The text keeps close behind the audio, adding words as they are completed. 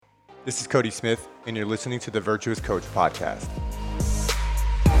This is Cody Smith, and you're listening to the Virtuous Coach podcast.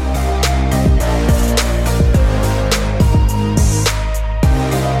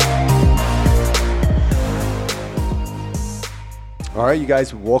 All right, you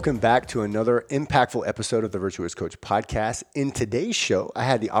guys, welcome back to another impactful episode of the Virtuous Coach podcast. In today's show, I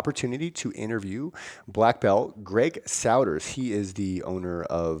had the opportunity to interview Black Belt Greg Souders. He is the owner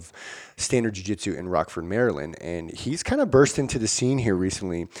of Standard Jiu-Jitsu in Rockford, Maryland, and he's kind of burst into the scene here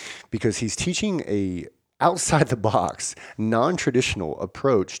recently because he's teaching a outside the box, non-traditional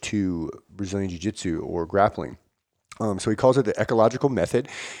approach to Brazilian Jiu-Jitsu or grappling. So he calls it the ecological method,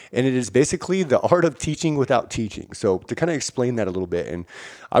 and it is basically the art of teaching without teaching. So to kind of explain that a little bit, and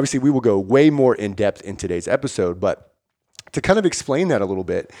obviously we will go way more in depth in today's episode, but to kind of explain that a little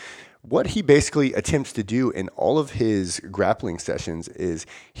bit, what he basically attempts to do in all of his grappling sessions is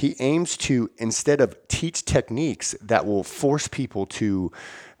he aims to, instead of teach techniques that will force people to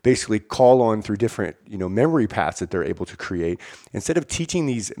basically call on through different, memory paths that they're able to create. Instead of teaching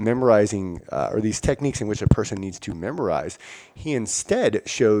these memorizing or these techniques in which a person needs to memorize, he instead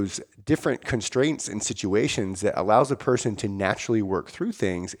shows different constraints and situations that allows a person to naturally work through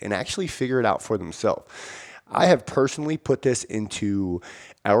things and actually figure it out for themselves. I have personally put this into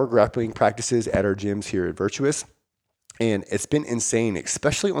our grappling practices at our gyms here at Virtuous. And it's been insane,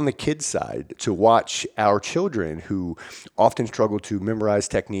 especially on the kids' side, to watch our children who often struggle to memorize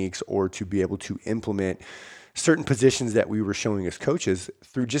techniques or to be able to implement certain positions that we were showing as coaches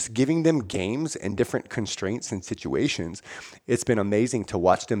through just giving them games and different constraints and situations. It's been amazing to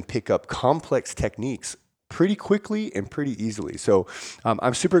watch them pick up complex techniques pretty quickly and pretty easily. So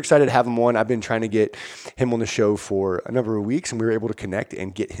I'm super excited to have him on. I've been trying to get him on the show for a number of weeks, and we were able to connect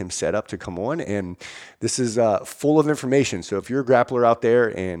and get him set up to come on. And this is full of information. So if you're a grappler out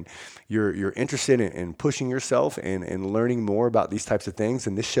there and you're interested in pushing yourself and learning more about these types of things,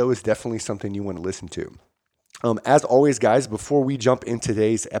 then this show is definitely something you want to listen to. As always, guys, before we jump in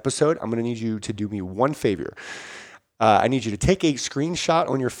today's episode, I'm going to need you to do me one favor. I need you to take a screenshot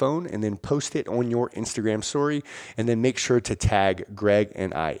on your phone and then post it on your Instagram story, and then make sure to tag Greg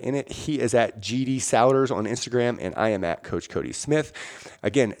and I in it. He is at GD Souders on Instagram, and I am at Coach Cody Smith.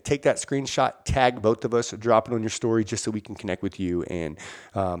 Again, take that screenshot, tag both of us, drop it on your story just so we can connect with you and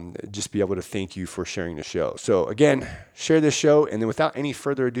just be able to thank you for sharing the show. So again, share this show, and then without any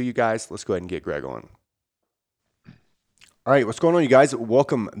further ado, you guys, let's go ahead and get Greg on. All right, what's going on, you guys?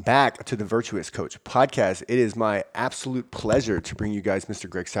 Welcome back to the Virtuous Coach podcast. It is my absolute pleasure to bring you guys Mr.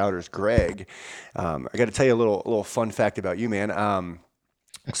 Greg Souders. Greg, I got to tell you a little fun fact about you, man.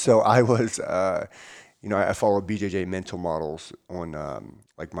 So I was, I follow BJJ mental models on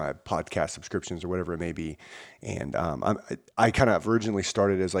like my podcast subscriptions or whatever it may be, and I kind of originally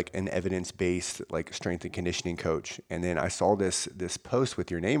started as like an evidence-based like strength and conditioning coach, and then I saw this post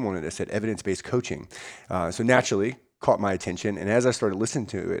with your name on it that said evidence-based coaching. So naturally caught my attention. And as I started listening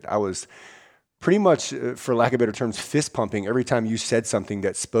to it, I was pretty much, for lack of better terms, fist pumping every time you said something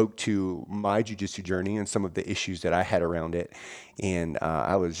that spoke to my jiu-jitsu journey and some of the issues that I had around it. And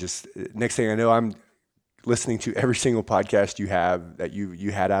I was just, next thing I know, I'm listening to every single podcast you have that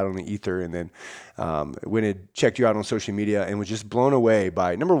you had out on the ether. And then went and checked you out on social media and was just blown away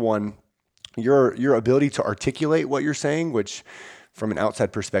by, number one, your ability to articulate what you're saying, which from an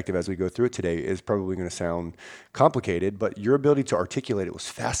outside perspective, as we go through it today, is probably going to sound complicated, but your ability to articulate it was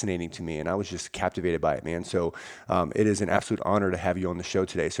fascinating to me, and I was just captivated by it, man. So it is an absolute honor to have you on the show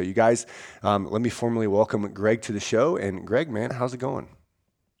today. So you guys, let me formally welcome Greg to the show. And Greg, man, how's it going?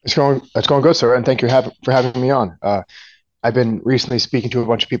 It's going good, sir, and thank you for having me on. I've been recently speaking to a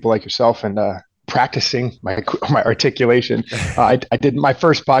bunch of people like yourself and practicing my articulation. I did my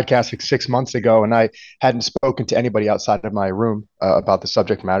first podcast like 6 months ago, and I hadn't spoken to anybody outside of my room about the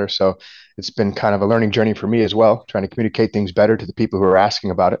subject matter. So it's been kind of a learning journey for me as well, trying to communicate things better to the people who are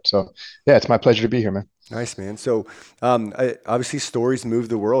asking about it. So yeah, it's my pleasure to be here, man. Nice, man. So obviously stories move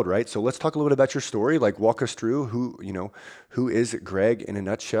the world, right? So let's talk a little bit about your story. Like walk us through who is Greg in a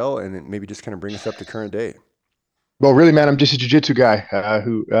nutshell, and then maybe just kind of bring us up to current day. Well, really, man, I'm just a jiu-jitsu guy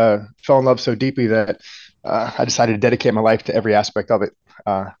who fell in love so deeply that I decided to dedicate my life to every aspect of it.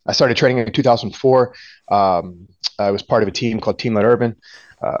 I started training in 2004. I was part of a team called Team Led Urban.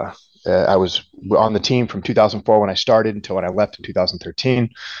 I was on the team from 2004 when I started until when I left in 2013.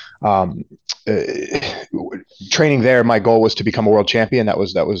 Training there, my goal was to become a world champion. That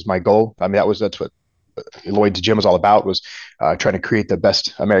was my goal. I mean, that's what Lloyd's gym was all about, was trying to create the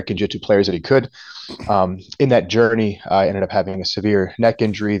best American Jiu-Jitsu players that he could. In that journey, I ended up having a severe neck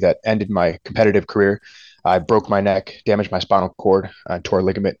injury that ended my competitive career. I broke my neck, damaged my spinal cord, tore a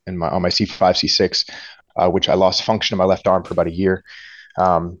ligament on my C5, C6, which I lost function in my left arm for about a year.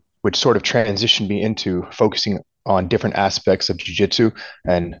 which sort of transitioned me into focusing on different aspects of jiu-jitsu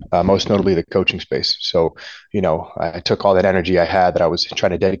and most notably the coaching space. So, I took all that energy I had that I was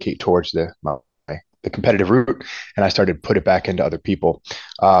trying to dedicate towards the competitive route, and I started to put it back into other people.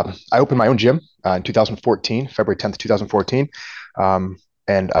 I opened my own gym in 2014, February 10th, 2014.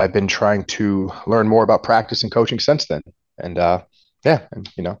 And I've been trying to learn more about practice and coaching since then. And yeah, and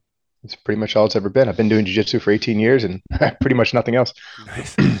it's pretty much all it's ever been. I've been doing jiu-jitsu for 18 years and pretty much nothing else.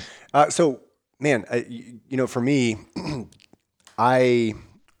 Nice. So, man, for me, I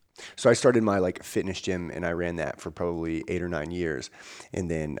I started my like fitness gym and I ran that for probably 8 or 9 years, and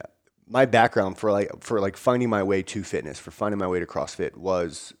then my background for finding my way to fitness, for finding my way to CrossFit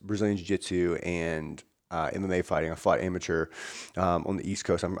was Brazilian Jiu Jitsu and MMA fighting. I fought amateur on the East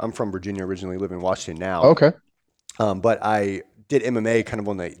Coast. I'm from Virginia originally, live in Washington now, Okay. but I did MMA kind of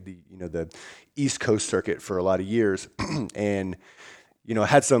on the East Coast circuit for a lot of years, and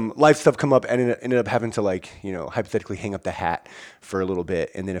had some life stuff come up and ended up having to hypothetically hang up the hat for a little bit.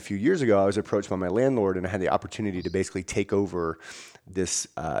 And then a few years ago, I was approached by my landlord and I had the opportunity to basically take over this,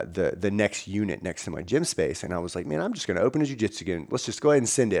 the next unit next to my gym space. And I was like, man, I'm just going to open a jiu-jitsu again. Let's just go ahead and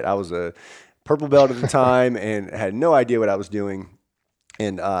send it. I was a purple belt at the time and had no idea what I was doing.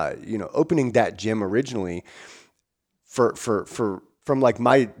 And, opening that gym originally from like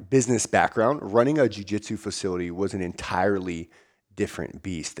my business background, running a jiu-jitsu facility was an entirely different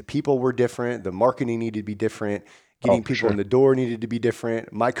beast. The people were different. The marketing needed to be different. Getting people in the door needed to be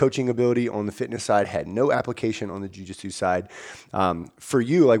different. My coaching ability on the fitness side had no application on the jiu-jitsu side. For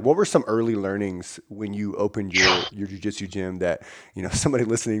you, like, what were some early learnings when you opened your jiu-jitsu gym that, somebody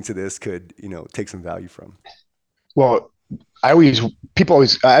listening to this could, take some value from? Well, I've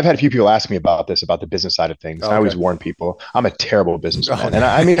had a few people ask me about this, about the business side of things. And Oh, I always okay. warn people, I'm a terrible Oh, businessman. no. And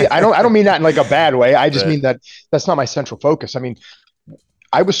I mean, I don't mean that in like a bad way. I just Right. mean that that's not my central focus. I mean,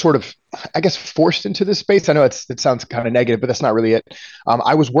 I was sort of, I guess, forced into this space. I know it sounds kind of negative, but that's not really it.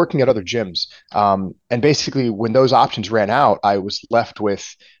 I was working at other gyms. And basically, when those options ran out, I was left with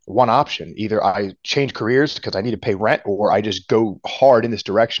one option. Either I change careers because I need to pay rent, or I just go hard in this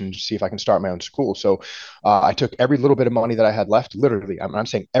direction to see if I can start my own school. So I took every little bit of money that I had left, literally, I'm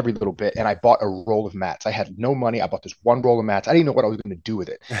saying every little bit, and I bought a roll of mats. I had no money. I bought this one roll of mats. I didn't know what I was going to do with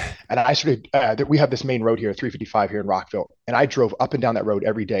it. And I started, we have this main road here, 355 here in Rockville. And I drove up and down that road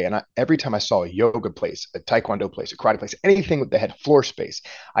every day. And every time I saw a yoga place, a taekwondo place, a karate place, anything that had floor space,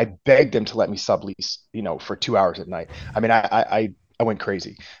 I begged them to let me sublease, for 2 hours at night. I mean, I went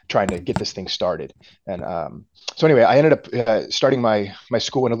crazy trying to get this thing started. And so anyway, I ended up starting my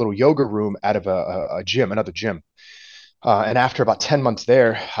school in a little yoga room out of a gym, another gym. And after about 10 months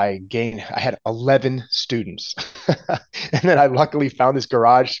there, I had 11 students. And then I luckily found this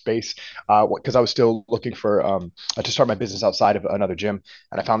garage space because I was still looking for to start my business outside of another gym.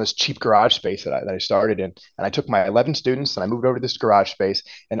 And I found this cheap garage space that I started in. And I took my 11 students and I moved over to this garage space.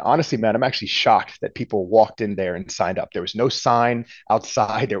 And honestly, man, I'm actually shocked that people walked in there and signed up. There was no sign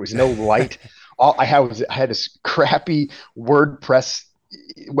outside, there was no light. All I had this crappy WordPress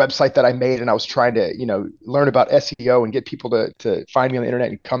website that I made, and I was trying to, learn about SEO and get people to find me on the internet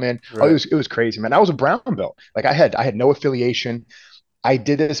and come in. Oh, Right. it was crazy, man. I was a brown belt. Like I had no affiliation. I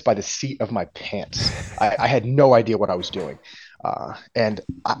did this by the seat of my pants. I had no idea what I was doing.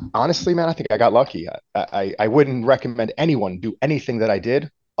 Honestly, man, I think I got lucky. I wouldn't recommend anyone do anything that I did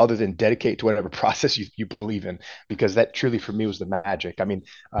other than dedicate to whatever process you believe in, because that truly for me was the magic. I mean,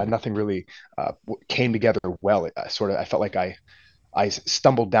 nothing really came together well. I felt like I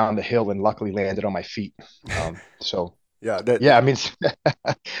stumbled down the hill and luckily landed on my feet. So Yeah. That, yeah, I mean,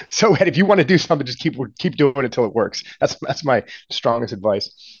 so Ed, if you want to do something, just keep doing it until it works. That's my strongest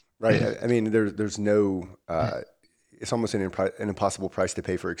advice. right. I mean, there's no, it's almost an impossible price to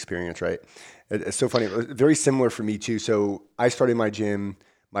pay for experience, right? It's so funny. It was very similar for me too. So I started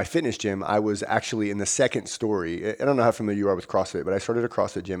my fitness gym. I was actually in the second story. I don't know how familiar you are with CrossFit, but I started a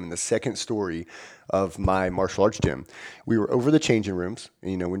CrossFit gym in the second story of my martial arts gym. We were over the changing rooms.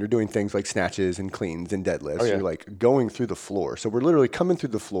 When you're doing things like snatches and cleans and Oh deadlifts, yeah. you're like going through the floor. So we're literally coming through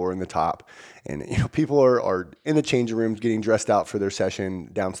the floor in the top, and people are in the changing rooms getting dressed out for their session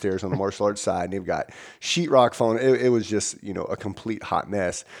downstairs on the martial arts side. And they've got sheetrock falling. It was just a complete hot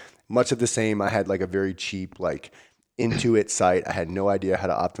mess. Much of the same. I had like a very cheap Intuit site. I had no idea how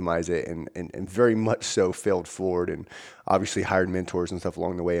to optimize it, and very much so failed forward, and obviously hired mentors and stuff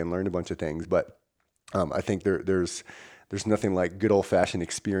along the way and learned a bunch of things. But I think there's nothing like good old fashioned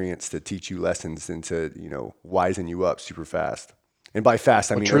experience to teach you lessons and to wisen you up super fast. And by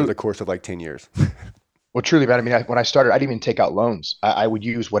fast, I Well, mean over truly, the course of like 10 years. well, truly, man. I mean, when I started, I didn't even take out loans. I would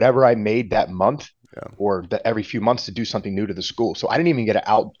use whatever I made that month Yeah. or that every few months to do something new to the school. So I didn't even get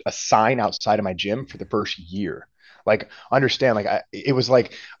a sign outside of my gym for the first year. Like, understand, like it was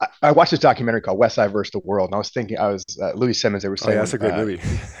like I watched this documentary called West Side versus the World, and I was thinking, I was Louis Simmons. They were Oh yeah, saying that's when a great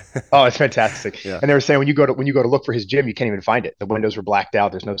movie. oh, it's fantastic. Yeah. And they were saying when you go to look for his gym, you can't even find it. The windows were blacked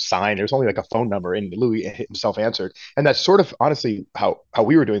out. There's no sign. There's only like a phone number. And Louis himself answered. And that's sort of honestly how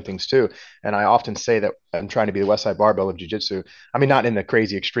we were doing things too. And I often say that I'm trying to be the West Side Barbell of jiu-jitsu. I mean, not in the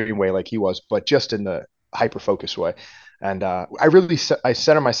crazy extreme way like he was, but just in the hyper focus way. And I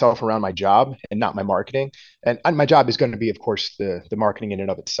center myself around my job and not my marketing. And my job is going to be, of course, the marketing in and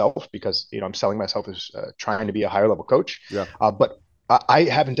of itself, because I'm selling myself as trying to be a higher level coach. Yeah. But I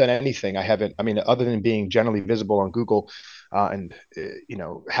haven't done anything. I haven't. I mean, other than being generally visible on Google, and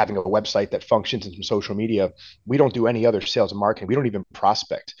having a website that functions in some social media. We don't do any other sales and marketing. We don't even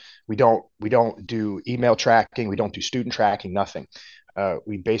prospect. We don't do email tracking. We don't do student tracking. Nothing.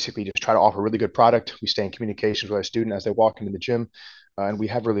 We basically just try to offer a really good product. We stay in communications with our student as they walk into the gym. And we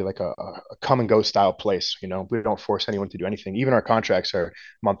have really like a come and go style place. We don't force anyone to do anything. Even our contracts are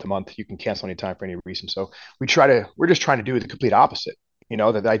month to month. You can cancel anytime for any reason. So we're just trying to do the complete opposite.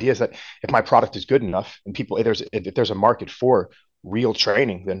 The idea is that if my product is good enough and if there's a market for real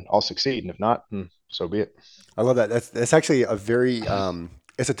training, then I'll succeed. And if not, so be it. I love that. That's actually a very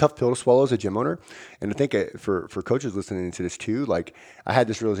it's a tough pill to swallow as a gym owner, and I think for coaches listening to this too. Like I had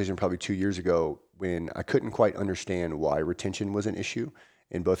this realization probably 2 years ago when I couldn't quite understand why retention was an issue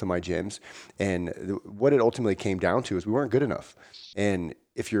in both of my gyms, and what it ultimately came down to is we weren't good enough. And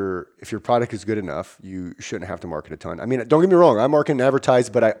if your product is good enough, you shouldn't have to market a ton. I mean, don't get me wrong, I market and advertise,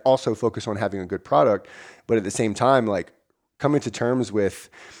 but I also focus on having a good product. But at the same time, like coming to terms with,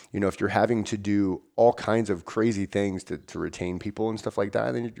 if you're having to do all kinds of crazy things to retain people and stuff like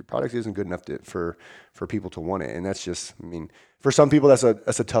that, then your product isn't good enough for people to want it. And that's just, I mean, for some people that's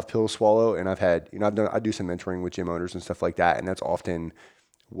a tough pill to swallow. And I do some mentoring with gym owners and stuff like that. And that's often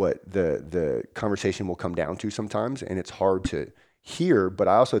what the conversation will come down to sometimes. And it's hard to hear, but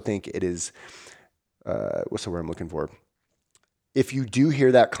I also think it is, what's the word I'm looking for? If you do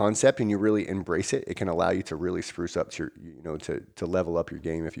hear that concept and you really embrace it, it can allow you to really spruce up to level up your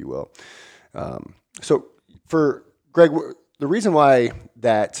game, if you will. So for Greg, the reason why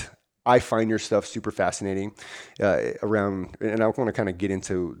that I find your stuff super fascinating around, and I want to kind of get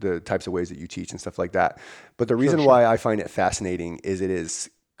into the types of ways that you teach and stuff like that. But the reason why I find it fascinating is it is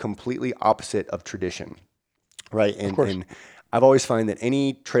completely opposite of tradition, right? Of course. And I've always find that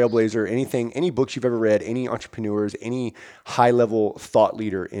any trailblazer, anything, any books you've ever read, any entrepreneurs, any high level thought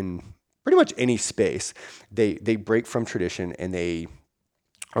leader in pretty much any space, they break from tradition and they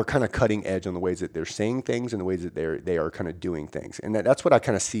are kind of cutting edge on the ways that they're saying things and the ways that they are kind of doing things. And that's what I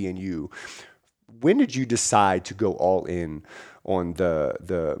kind of see in you. When did you decide to go all in on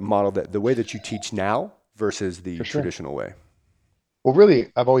the model, that the way that you teach now versus the For sure. traditional way? Well,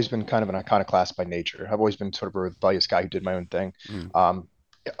 really, I've always been kind of an iconoclast by nature. I've always been sort of a rebellious guy who did my own thing. Mm, Um,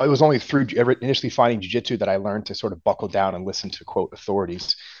 it was only through initially finding jujitsu that I learned to sort of buckle down and listen to quote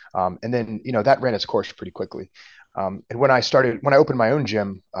authorities. And then, that ran its course pretty quickly. And when I opened my own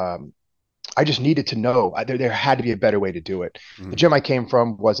gym, I just needed to know there had to be a better way to do it. The mm, gym I came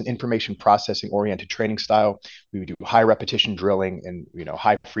from was an information processing oriented training style. We would do high repetition drilling and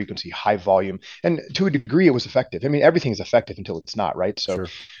high frequency, high volume, and to a degree it was effective. I mean, everything is effective until it's not, right? So,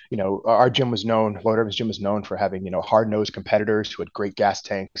 sure. our gym was known, Lower Irvin's gym was known for having hard nosed competitors who had great gas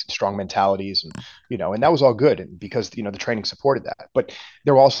tanks and strong mentalities, and that was all good because the training supported that. But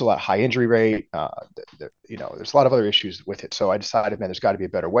there were also a lot of high injury rate. There's a lot of other issues with it. So I decided, man, there's got to be a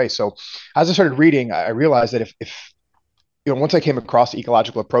better way. So as I started reading, I realized that if once I came across the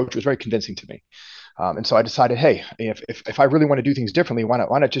ecological approach, it was very convincing to me. And so I decided, hey, if I really want to do things differently, why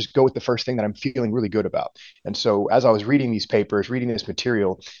not just go with the first thing that I'm feeling really good about? And so as I was reading these papers, reading this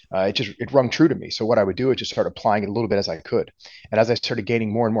material, it rung true to me. So what I would do is just start applying it a little bit as I could. And as I started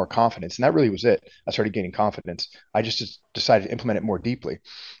gaining more and more confidence, and that really was it, I started gaining confidence. I just decided to implement it more deeply.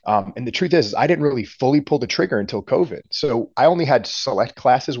 And the truth is, I didn't really fully pull the trigger until COVID. So I only had select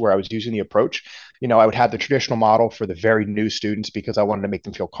classes where I was using the approach. I would have the traditional model for the very new students because I wanted to make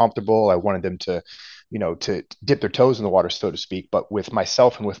them feel comfortable. I wanted them to dip their toes in the water, so to speak. But with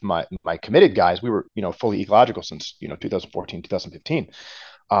myself and with my committed guys, we were, fully ecological since, 2014, 2015.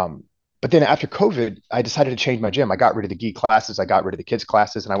 But then after COVID, I decided to change my gym. I got rid of the gi classes. I got rid of the kids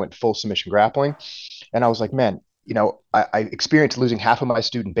classes and I went full submission grappling. And I was like, man, I experienced losing half of my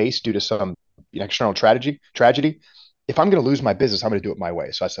student base due to some external tragedy. If I'm going to lose my business, I'm going to do it my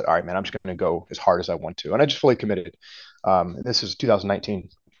way. So I said, all right, man, I'm just going to go as hard as I want to. And I just fully committed. This is 2019.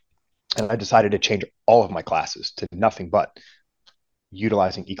 And I decided to change all of my classes to nothing but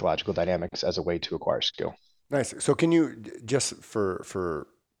utilizing ecological dynamics as a way to acquire skill. Nice. So can you just for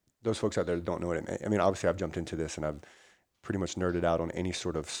those folks out there that don't know what it means? I mean, obviously I've jumped into this and I've pretty much nerded out on any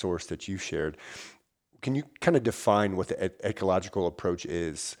sort of source that you've shared. Can you kind of define what the ecological approach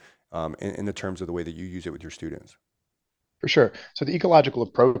is in the terms of the way that you use it with your students? For sure. So the ecological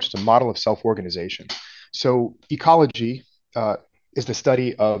approach is a model of self-organization. So ecology is the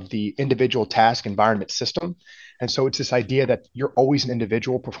study of the individual task environment system. And so it's this idea that you're always an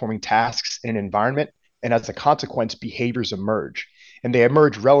individual performing tasks in an environment. And as a consequence, behaviors emerge. And they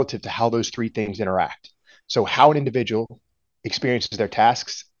emerge relative to how those three things interact. So how an individual experiences their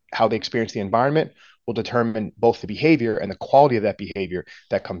tasks, how they experience the environment will determine both the behavior and the quality of that behavior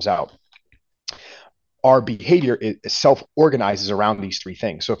that comes out. Our behavior self-organizes around these three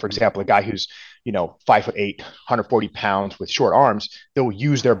things. So for example, a guy who's, 5'8", 140 pounds with short arms, they'll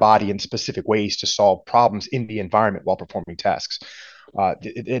use their body in specific ways to solve problems in the environment while performing tasks.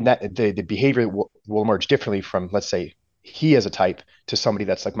 And that the behavior will emerge differently from, let's say, he as a type to somebody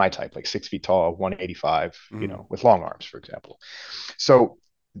that's like my type, like 6 feet tall, 185, with long arms, for example. So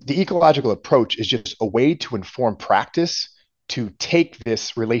the ecological approach is just a way to inform practice to take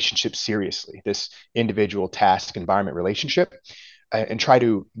this relationship seriously, this individual task environment relationship, and try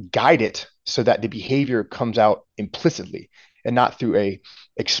to guide it so that the behavior comes out implicitly and not through a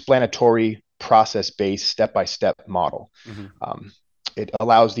explanatory process-based step-by-step model. Mm-hmm. It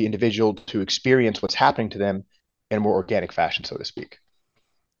allows the individual to experience what's happening to them in a more organic fashion, so to speak.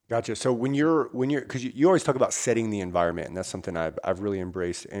 Gotcha. So when you're, because you always talk about setting the environment, and that's something I've really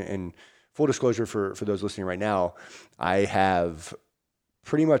embraced. And full disclosure for those listening right now, I have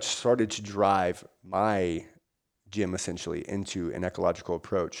pretty much started to drive my gym essentially into an ecological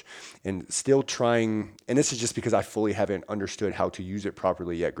approach, and still trying. And this is just because I fully haven't understood how to use it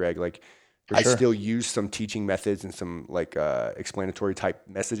properly yet, Greg. Like, I still use some teaching methods and some like explanatory type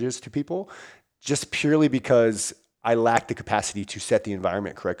messages to people, just purely because I lack the capacity to set the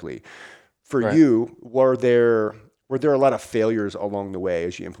environment correctly. For you, were there a lot of failures along the way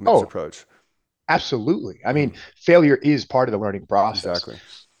as you implement this approach? Absolutely. I mean, failure is part of the learning process. Exactly.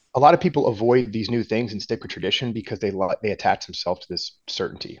 A lot of people avoid these new things and stick with tradition because they attach themselves to this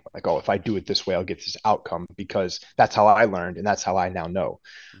certainty. Like, oh, if I do it this way, I'll get this outcome because that's how I learned and that's how I now know.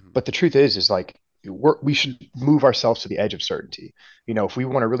 Mm-hmm. But the truth is like we should move ourselves to the edge of certainty. If we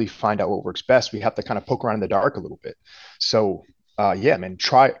want to really find out what works best, we have to kind of poke around in the dark a little bit. So man,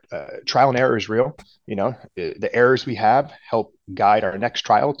 trial and error is real. The errors we have help guide our next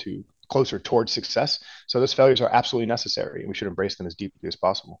trial to closer towards success. So those failures are absolutely necessary, and we should embrace them as deeply as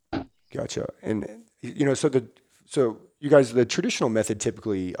possible. Gotcha. And so you guys, the traditional method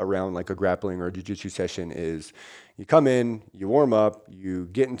typically around like a grappling or a jiu-jitsu session is you come in, you warm up, you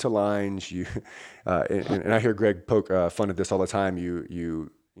get into lines, and I hear Greg poke fun at this all the time.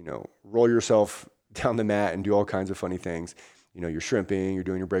 You roll yourself down the mat and do all kinds of funny things. You're shrimping, you're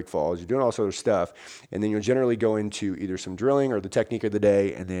doing your break falls, you're doing all sort of stuff. And then you'll generally go into either some drilling or the technique of the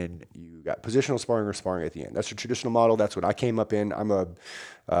day. And then you got positional sparring or sparring at the end. That's your traditional model. That's what I came up in. I'm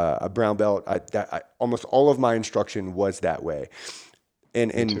a brown belt. Almost all of my instruction was that way.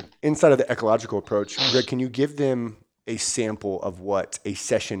 And inside of the ecological approach, Greg, can you give them a sample of what a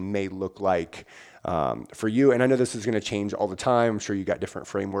session may look like for you? And I know this is going to change all the time. I'm sure you got different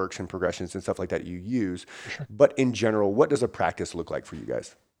frameworks and progressions and stuff like that you use. Sure. But in general, what does a practice look like for you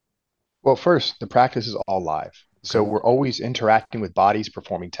guys? Well, first, the practice is all live. Okay. So we're always interacting with bodies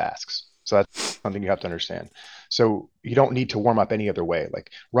performing tasks. So that's something you have to understand. So you don't need to warm up any other way,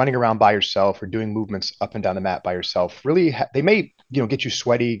 like running around by yourself or doing movements up and down the mat by yourself. Really, they may get you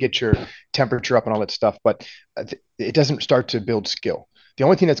sweaty, get your temperature up and all that stuff, but it doesn't start to build skill. The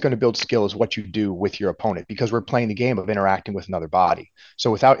only thing that's going to build skill is what you do with your opponent, because we're playing the game of interacting with another body.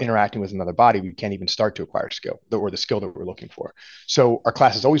 So without interacting with another body, we can't even start to acquire skill or the skill that we're looking for. So our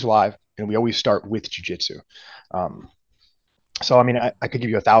class is always live, and we always start with jiu-jitsu. So, I mean, I could give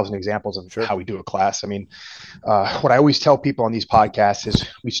you 1,000 examples of how we do a class. I mean, what I always tell people on these podcasts is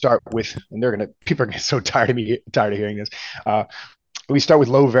we start with, and people are going to get so tired of hearing this. We start with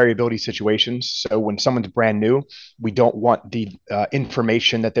low variability situations. So when someone's brand new, we don't want the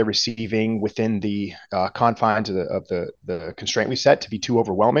information that they're receiving within the confines of the constraint we set to be too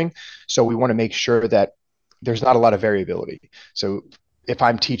overwhelming. So we want to make sure that there's not a lot of variability. So if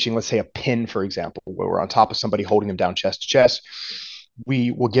I'm teaching, let's say a pin, for example, where we're on top of somebody holding them down chest to chest, we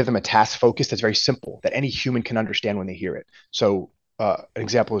will give them a task focus that's very simple that any human can understand when they hear it. So an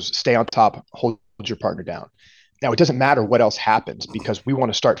example is stay on top, hold your partner down. Now, it doesn't matter what else happens because we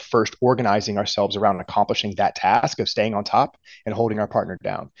want to start first organizing ourselves around accomplishing that task of staying on top and holding our partner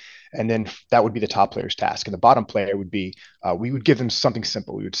down. And then that would be the top player's task. And the bottom player would be, we would give them something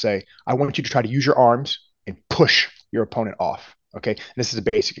simple. We would say, I want you to try to use your arms and push your opponent off. Okay. And this is a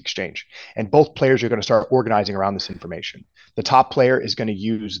basic exchange. And both players are going to start organizing around this information. The top player is going to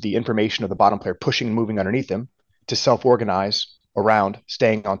use the information of the bottom player pushing and moving underneath them to self organize around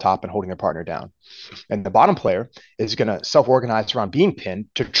staying on top and holding their partner down. And the bottom player is going to self organize around being pinned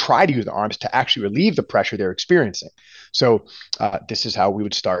to try to use the arms to actually relieve the pressure they're experiencing. So, this is how we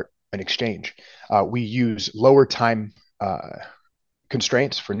would start an exchange. We use lower time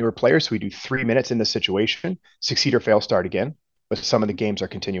constraints for newer players. So we do 3 minutes in the situation, succeed or fail, start again. But some of the games are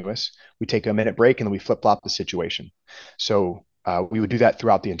continuous. We take a minute break and then we flip flop the situation. So, we would do that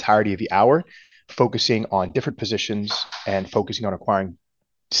throughout the entirety of the hour, focusing on different positions and focusing on acquiring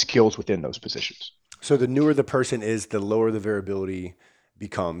skills within those positions. So the newer the person is, the lower the variability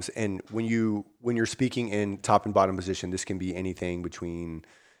becomes. And when you're speaking in top and bottom position, this can be anything between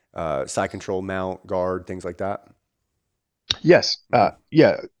side control, mount, guard, things like that. Yes.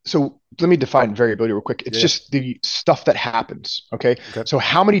 Yeah. So let me define variability real quick. It's Yeah. just the stuff that happens. Okay. Okay. So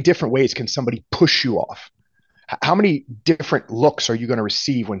how many different ways can somebody push you off? How many different looks are you going to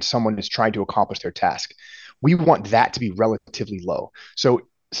receive when someone is trying to accomplish their task? We want that to be relatively low. So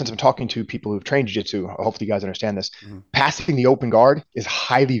since I'm talking to people who've trained jiu-jitsu, hopefully you guys understand this. Mm-hmm. Passing the open guard is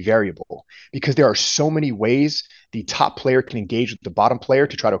highly variable because there are so many ways the top player can engage with the bottom player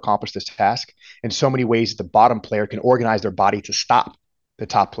to try to accomplish this task, and so many ways the bottom player can organize their body to stop the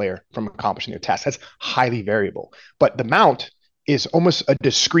top player from accomplishing their task. That's highly variable. But the mount is almost a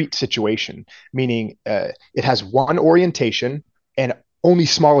discrete situation, meaning it has one orientation and only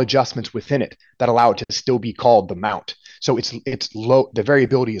small adjustments within it that allow it to still be called the mount. So it's low. The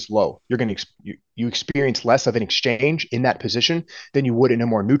variability is low. You're going to you experience less of an exchange in that position than you would in a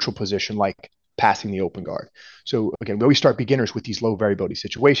more neutral position like passing the open guard. So again, we always start beginners with these low variability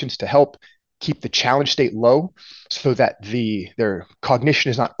situations to help keep the challenge state low, so that their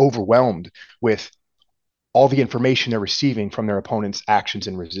cognition is not overwhelmed with all the information they're receiving from their opponent's actions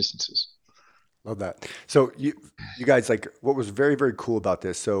and resistances. Love that. So you guys, like, what was very, very cool about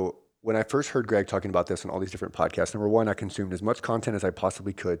this. So when I first heard Greg talking about this on all these different podcasts, number one, I consumed as much content as I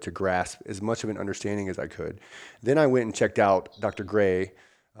possibly could to grasp as much of an understanding as I could. Then I went and checked out Dr. Gray,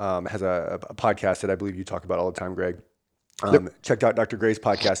 has a podcast that I believe you talk about all the time, Greg. Checked out Dr. Gray's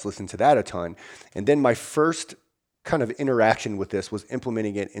podcast, listened to that a ton. And then my first kind of interaction with this was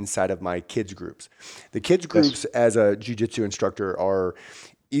implementing it inside of my kids groups. The kids groups, as a jiu-jitsu instructor, are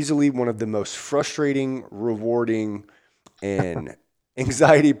easily one of the most frustrating, rewarding, and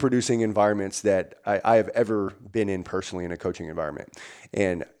anxiety producing environments that I have ever been in personally in a coaching environment.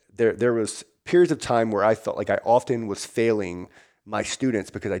 And there was periods of time where I felt like I often was failing my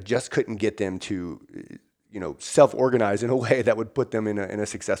students because I just couldn't get them to, self-organize in a way that would put them in a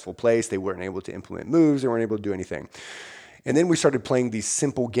successful place. They weren't able to implement moves. They weren't able to do anything. And then we started playing these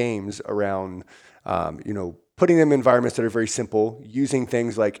simple games around, putting them in environments that are very simple, using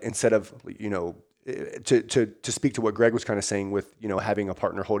things like, instead of, to speak to what Greg was kind of saying with, having a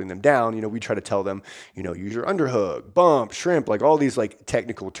partner holding them down, we try to tell them, use your underhook, bump, shrimp, like all these like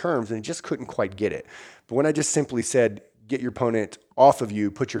technical terms, and they just couldn't quite get it. But when I just simply said, get your opponent off of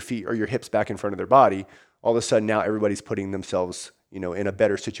you, put your feet or your hips back in front of their body, all of a sudden now everybody's putting themselves, in a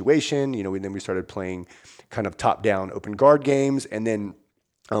better situation. And then we started playing kind of top-down open guard games. And then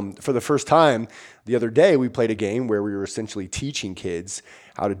for the first time the other day, we played a game where we were essentially teaching kids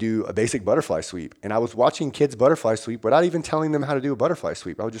how to do a basic butterfly sweep. And I was watching kids butterfly sweep without even telling them how to do a butterfly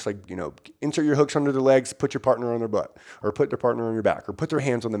sweep. I was just like, insert your hooks under their legs, put your partner on their butt, or put their partner on your back, or put their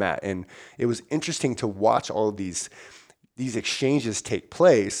hands on the mat. And it was interesting to watch all of these exchanges take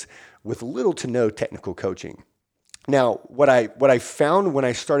place with little to no technical coaching. Now, what I found when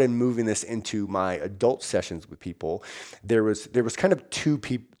I started moving this into my adult sessions with people, there was kind of two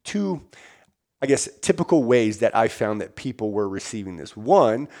I guess typical ways that I found that people were receiving this.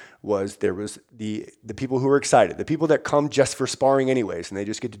 One was there was the people who were excited, the people that come just for sparring anyways, and they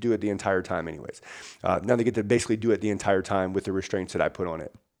just get to do it the entire time anyways. Now they get to basically do it the entire time with the restraints that I put on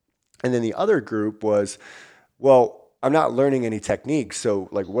it. And then the other group was, well, I'm not learning any techniques, so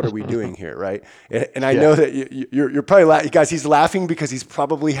like, what are we doing here, right? And I know that you're probably guys. He's laughing because he's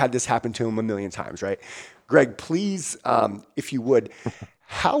probably had this happen to him a million times, right? Greg, please, if you would,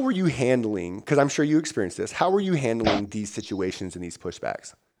 how were you handling? Because I'm sure you experienced this. How were you handling these situations and these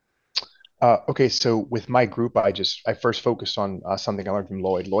pushbacks? Okay, so with my group, I first focused on something I learned from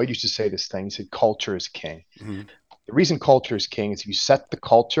Lloyd. Lloyd used to say this thing. He said, "Culture is king." Mm-hmm. The reason culture is king is if you set the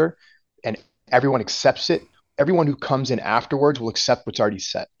culture and everyone accepts it, everyone who comes in afterwards will accept what's already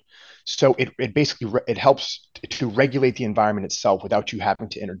set. So it basically it helps to regulate the environment itself without you having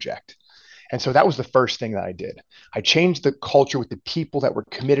to interject. And so that was the first thing that I did. I changed the culture with the people that were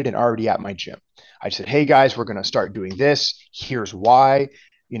committed and already at my gym. I said, hey guys, we're going to start doing this. Here's why.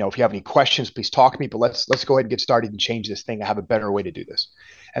 If you have any questions, please talk to me. But let's go ahead and get started and change this thing. I have a better way to do this.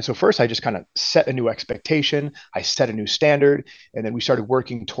 And so first, I just kind of set a new expectation. I set a new standard, and then we started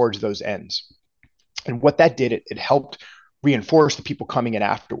working towards those ends. And what that did, it helped reinforce the people coming in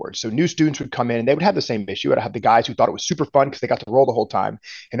afterwards. So new students would come in and they would have the same issue. I'd have the guys who thought it was super fun because they got to roll the whole time.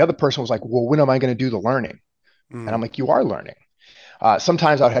 And the other person was like, well, when am I going to do the learning? And Mm. I'm like, you are learning.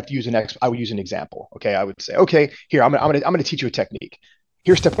 Sometimes I would have to use I would use an example. Okay. I would say, okay, here, I'm gonna teach you a technique.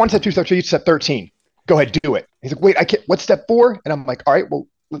 Here's step one, step two, step three, step 13. Go ahead, do it. He's like, wait, I can't, what's step four? And I'm like, all right, well,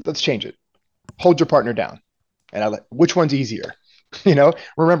 let's change it. Hold your partner down. And which one's easier?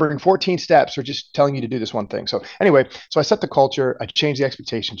 Remembering 14 steps or just telling you to do this one thing. So anyway, so I set the culture, I changed the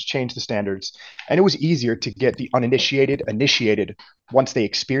expectations, changed the standards, and it was easier to get the uninitiated initiated once they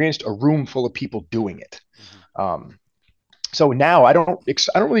experienced a room full of people doing it. Mm-hmm. So now I don't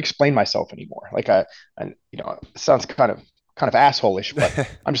really explain myself anymore. It sounds kind of assholeish, but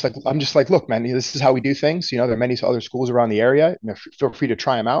I'm just like, look, man, this is how we do things. There are many other schools around the area. Feel free to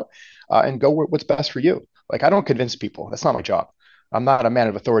try them out and go what's best for you. Like I don't convince people. That's not my job. I'm not a man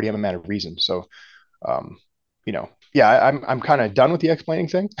of authority. I'm a man of reason. So, yeah, I'm kind of done with the explaining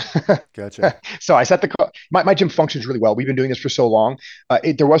thing. Gotcha. So I set my gym functions really well. We've been doing this for so long.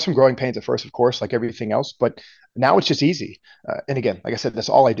 There was some growing pains at first, of course, like everything else, but now it's just easy. And again, like I said, that's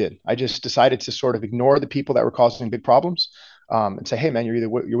all I did. I just decided to sort of ignore the people that were causing big problems, and say, hey, man, you're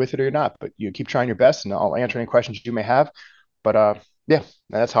with it or you're not, but you keep trying your best, and I'll answer any questions you may have. But yeah,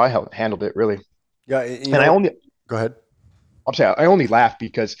 that's how I handled it, really. Yeah, And go ahead. I'm saying I only laugh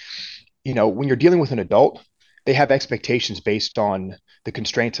because when you're dealing with an adult, they have expectations based on the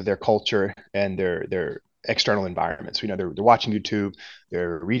constraints of their culture and their external environments. They're watching YouTube,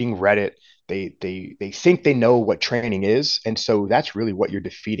 they're reading Reddit, they think they know what training is, and so that's really what you're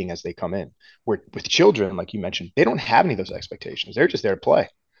defeating as they come in. Where with children, like you mentioned, they don't have any of those expectations. They're just there to play.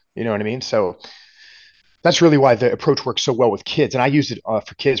 You know what I mean? So that's really why the approach works so well with kids. And I used it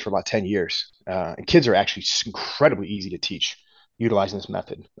for kids for about 10 years. And kids are actually incredibly easy to teach utilizing this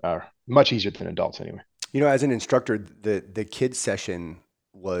method, much easier than adults anyway. As an instructor, the kids session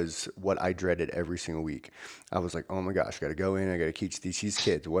was what I dreaded every single week. I was like, oh my gosh, I got to go in, I got to teach these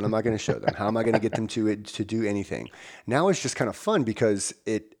kids. What am I going to show them? How am I going to get them to do anything? Now it's just kind of fun because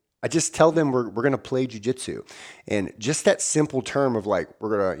I just tell them we're going to play jujitsu, and just that simple term of like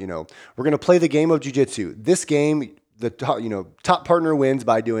we're going to play the game of jujitsu. This game, the top partner wins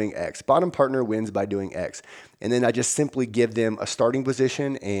by doing X, bottom partner wins by doing X, and then I just simply give them a starting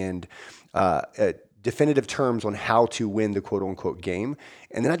position and definitive terms on how to win the quote unquote game.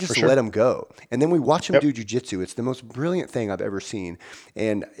 And then I just let them go. And then we watch them do jujitsu. It's the most brilliant thing I've ever seen.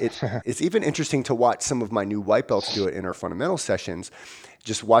 And it's even interesting to watch some of my new white belts do it in our fundamental sessions,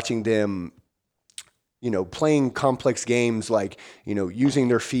 just watching them, playing complex games like, using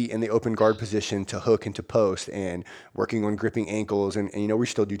their feet in the open guard position to hook and to post and working on gripping ankles. And we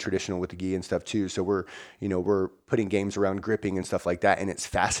still do traditional with the gi and stuff too. So we're putting games around gripping and stuff like that. And it's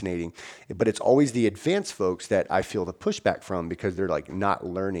fascinating, but it's always the advanced folks that I feel the pushback from because they're like not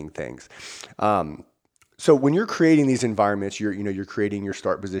learning things. So when you're creating these environments, you're creating your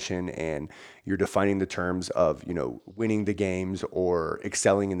start position and you're defining the terms of, winning the games or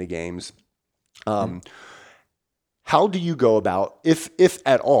excelling in the games. How do you go about, if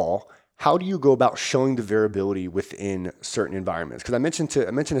at all, how do you go about showing the variability within certain environments? Because I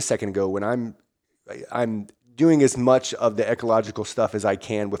mentioned a second ago when I'm doing as much of the ecological stuff as I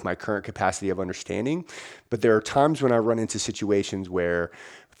can with my current capacity of understanding, but there are times when I run into situations where,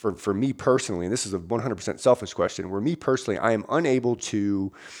 for me personally, and this is a 100% selfish question, where me personally, I am unable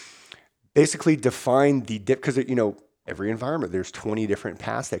to basically define the dip because every environment, there's 20 different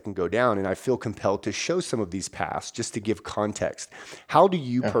paths that can go down. And I feel compelled to show some of these paths just to give context. How do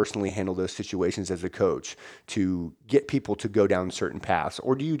you personally handle those situations as a coach to get people to go down certain paths,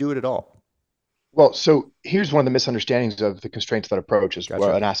 or do you do it at all? Well, so here's one of the misunderstandings of the constraints that approach as well,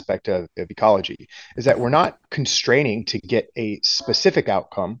 Gotcha. an aspect of ecology is that we're not constraining to get a specific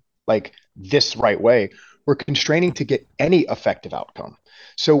outcome like this right way. We're constraining to get any effective outcome.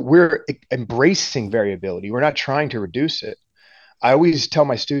 So we're embracing variability. We're not trying to reduce it. I always tell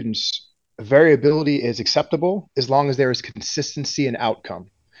my students variability is acceptable as long as there is consistency in outcome.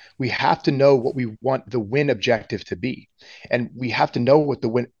 We have to know what we want the win objective to be, and we have to know what the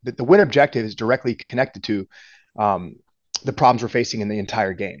win objective is directly connected to um, the problems we're facing in the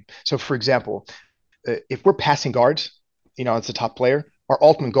entire game. So, for example, if we're passing guards, as a top player, our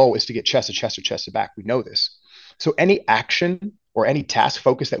ultimate goal is to get chest to chest or chest to back. We know this. So any action or any task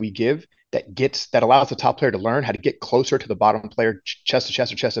focus that we give that allows the top player to learn how to get closer to the bottom player, chest to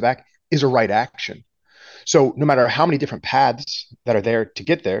chest or chest to back, is a right action. So no matter how many different paths that are there to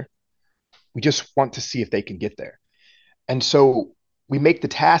get there, we just want to see if they can get there. And so we make the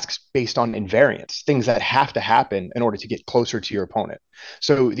tasks based on invariance, things that have to happen in order to get closer to your opponent.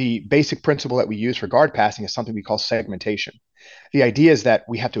 So the basic principle that we use for guard passing is something we call segmentation. The idea is that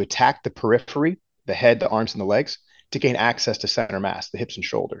we have to attack the periphery, the head, the arms, and the legs, to gain access to center mass, the hips and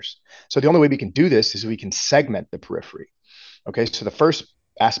shoulders. So the only way we can do this is we can segment the periphery. Okay, so the first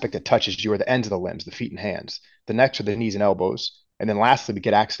aspect that touches you are the ends of the limbs, the feet and hands. The next are the knees and elbows. And then lastly, we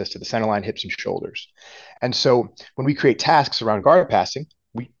get access to the center line, hips, and shoulders. And so when we create tasks around guard passing,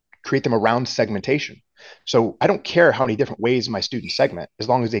 we create them around segmentation. So I don't care how many different ways my students segment, as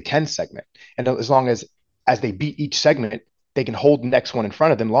long as they can segment. And as long as they beat each segment, they can hold the next one in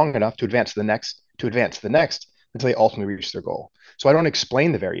front of them long enough to advance to the next, until they ultimately reach their goal. So I don't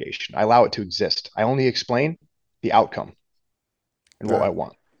explain the variation. I allow it to exist. I only explain the outcome and what I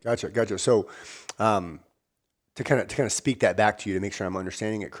want. Gotcha. So, to kind of speak that back to you to make sure I'm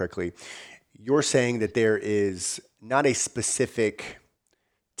understanding it correctly, you're saying that there is not a specific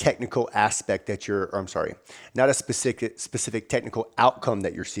technical aspect not a specific technical outcome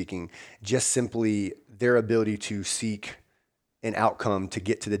that you're seeking, just simply their ability to seek an outcome to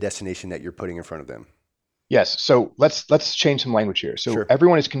get to the destination that you're putting in front of them. Yes. So let's change some language here. So Sure.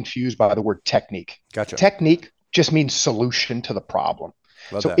 Everyone is confused by the word technique. Gotcha. Technique just means solution to the problem.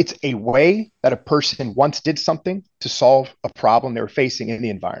 Love So that. it's a way that a person once did something to solve a problem they were facing in the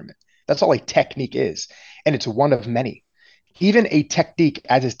environment. That's all a technique is. And it's one of many. Even a technique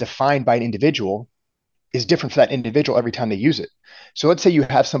as is defined by an individual is different for that individual every time they use it. So let's say you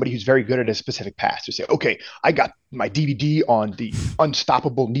have somebody who's very good at a specific pass. You say, okay, I got my DVD on the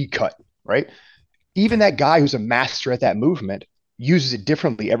unstoppable knee cut, right? Even that guy who's a master at that movement uses it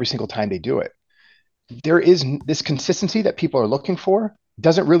differently every single time they do it. There is this consistency that people are looking for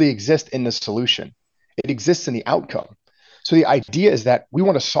doesn't really exist in the solution. It exists in the outcome. So the idea is that we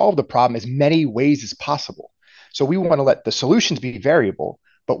want to solve the problem as many ways as possible. So we want to let the solutions be variable,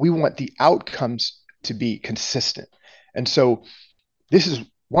 but we want the outcomes to be consistent. And so this is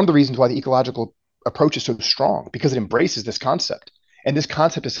one of the reasons why the ecological approach is so strong, because it embraces this concept. And this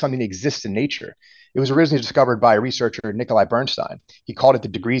concept is something that exists in nature. It was originally discovered by a researcher, Nikolai Bernstein. He called it the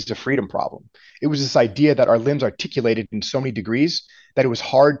degrees of freedom problem. It was this idea that our limbs articulated in so many degrees that it was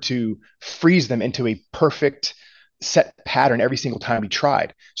hard to freeze them into a perfect set pattern every single time we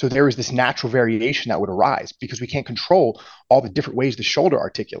tried. So there was this natural variation that would arise because we can't control all the different ways the shoulder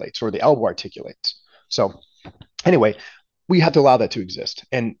articulates or the elbow articulates. So anyway, we have to allow that to exist.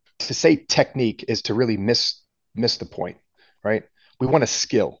 And to say technique is to really miss the point, right? We want a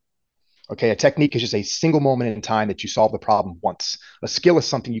skill. Okay, a technique is just a single moment in time that you solve the problem once. A skill is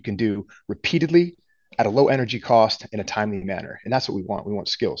something you can do repeatedly at a low energy cost in a timely manner. And that's what we want. We want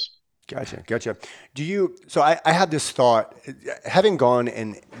skills. Gotcha. So I had this thought, having gone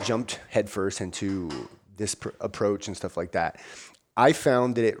and jumped headfirst into this approach and stuff like that, I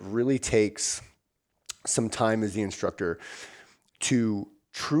found that it really takes some time as the instructor to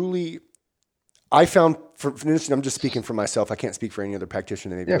truly, I found, for instance, I'm just speaking for myself. I can't speak for any other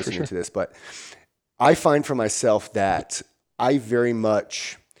practitioner that may be listening to this, but I find for myself that I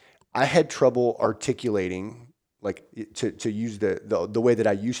had trouble articulating, like to use the way that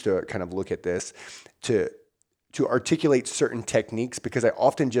I used to kind of look at this, to articulate certain techniques, because I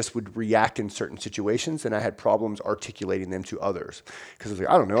often just would react in certain situations and I had problems articulating them to others. Because I was like,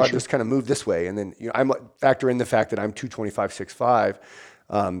 I don't know, I just kind of move this way. And then I'm factor in the fact that I'm 225,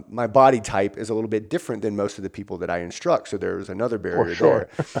 6'5". My body type is a little bit different than most of the people that I instruct. So there's another barrier there.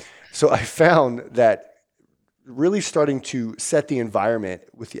 So I found that really starting to set the environment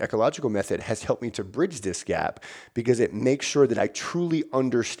with the ecological method has helped me to bridge this gap, because it makes sure that I truly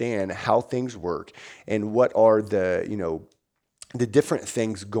understand how things work and what are the different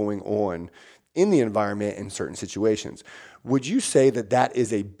things going on in the environment in certain situations. Would you say that that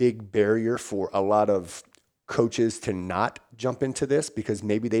is a big barrier for a lot of coaches to not jump into this because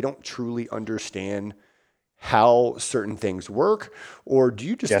maybe they don't truly understand how certain things work? Or do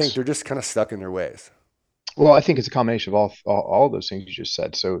you just think they're just kind of stuck in their ways? Well, I think it's a combination of all of those things you just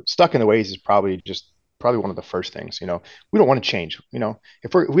said. So stuck in the ways is probably one of the first things. We don't want to change.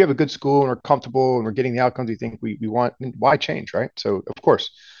 If we have a good school and we're comfortable and we're getting the outcomes we think we want, why change, right? So of course,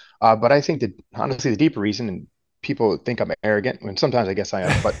 but I think that honestly the deeper reason, and people think I'm arrogant, and sometimes I guess I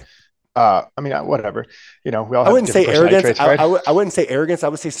am, but I mean whatever. We all have different personality traits, right? I wouldn't say arrogance. I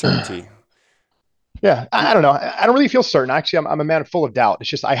would say certainty. Yeah, I don't know. I don't really feel certain. Actually, I'm a man full of doubt. It's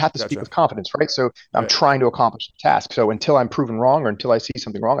just I have to speak Gotcha. with confidence, right? So I'm Right. trying to accomplish the task. So until I'm proven wrong or until I see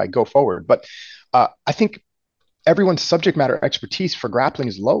something wrong, I go forward. But I think everyone's subject matter expertise for grappling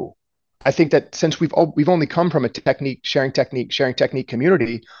is low. I think that since we've only come from a sharing technique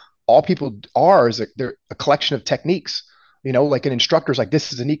community, all people are is they're a collection of techniques. You know, like an instructor's like,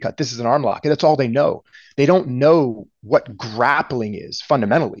 this is a knee cut, this is an arm lock, and that's all they know. They don't know what grappling is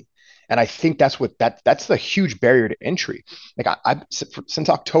fundamentally, and I think that's the huge barrier to entry. Like since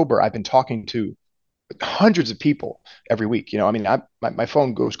October, I've been talking to hundreds of people every week. You know, I mean, my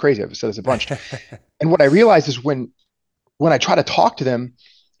phone goes crazy. I've said this a bunch, and what I realize is when I try to talk to them,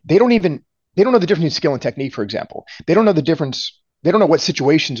 they don't even they don't know the difference between skill and technique, for example. They don't know the difference. They don't know what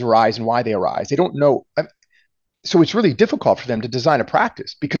situations arise and why they arise. They don't know. So it's really difficult for them to design a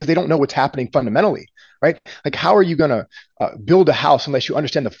practice because they don't know what's happening fundamentally, right? Like, how are you going to build a house unless you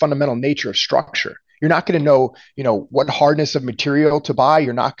understand the fundamental nature of structure? You're not going to know, what hardness of material to buy.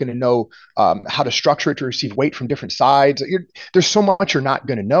 You're not going to know how to structure it to receive weight from different sides. There's so much you're not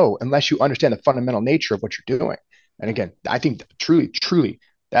going to know unless you understand the fundamental nature of what you're doing. And again, I think truly, truly,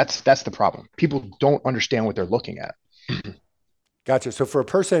 that's the problem. People don't understand what they're looking at. Gotcha. So for a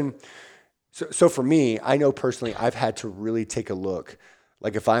person, so for me, I know personally, I've had to really take a look.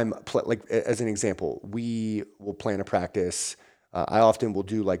 Like if like as an example, we will plan a practice. I often will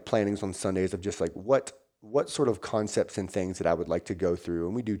do like plannings on Sundays of just like what sort of concepts and things that I would like to go through.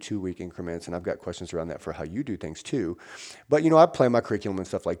 And we do 2 week increments, and I've got questions around that for how you do things too. But I plan my curriculum and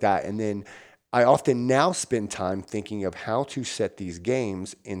stuff like that, and then I often now spend time thinking of how to set these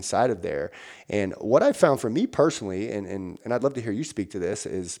games inside of there. And what I found for me personally, and I'd love to hear you speak to this,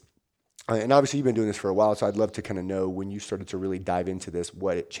 is and obviously you've been doing this for a while, so I'd love to kind of know when you started to really dive into this,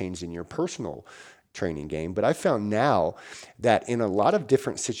 what it changed in your personal training game. But I found now that in a lot of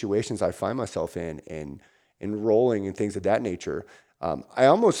different situations I find myself in and enrolling and things of that nature, I'm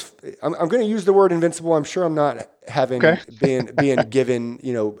going to use the word invincible. I'm sure I'm not Okay. having being given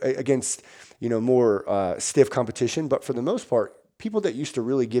against more stiff competition, but for the most part, people that used to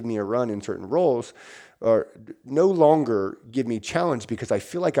really give me a run in certain roles or no longer give me challenge because I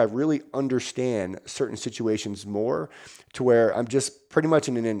feel like I really understand certain situations more to where I'm just pretty much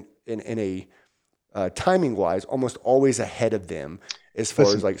in a timing wise almost always ahead of them as far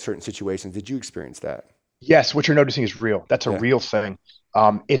as Listen, like certain situations. Did you experience that? yes, what you're noticing is real. That's a Yeah. real thing.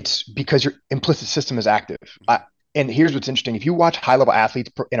 It's because your implicit system is active. And here's what's interesting: if you watch high-level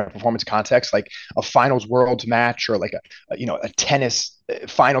athletes in a performance context, like a finals worlds match or like a tennis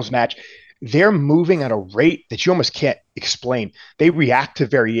finals match, they're moving at a rate that you almost can't explain. They react to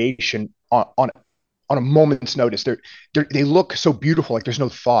variation on a moment's notice. They look so beautiful, like there's no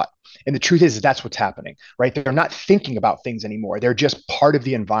thought. And the truth is that's what's happening, right? They're not thinking about things anymore. They're just part of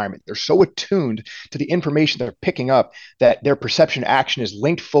the environment. They're so attuned to the information they're picking up that their perception action is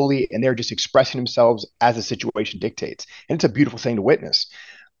linked fully and they're just expressing themselves as the situation dictates. And it's a beautiful thing to witness.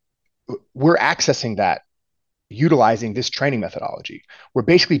 We're accessing that utilizing this training methodology. We're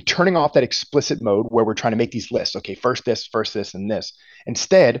basically turning off that explicit mode where we're trying to make these lists. Okay, first this, and this.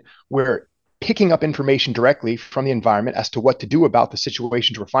 Instead, we're picking up information directly from the environment as to what to do about the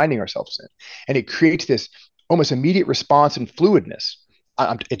situations we're finding ourselves in. And it creates this almost immediate response and fluidness.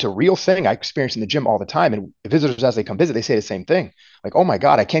 It's a real thing I experience in the gym all the time. And visitors, as they come visit, they say the same thing. Like, oh my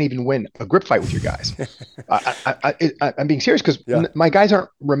God, I can't even win a grip fight with your guys. I'm being serious because Yeah. my guys aren't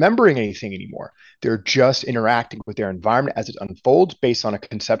remembering anything anymore. They're just interacting with their environment as it unfolds based on a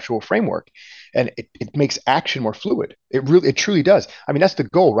conceptual framework, and it makes action more fluid. It truly does. I mean, that's the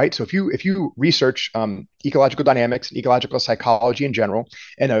goal, right? So if you research ecological dynamics and ecological psychology in general,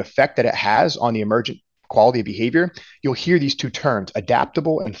 and the effect that it has on the emergent quality of behavior, you'll hear these two terms: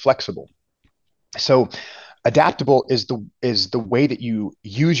 adaptable and flexible. So adaptable is the way that you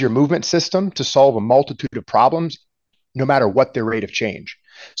use your movement system to solve a multitude of problems no matter what their rate of change.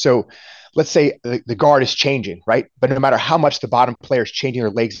 So let's say the guard is changing, right? But no matter how much the bottom player is changing their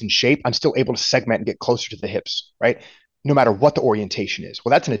legs and shape, I'm still able to segment and get closer to the hips, right? No matter what the orientation is.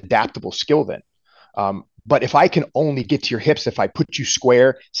 Well, that's an adaptable skill then. But if I can only get to your hips if I put you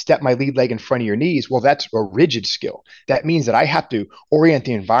square, step my lead leg in front of your knees, well, that's a rigid skill. That means that I have to orient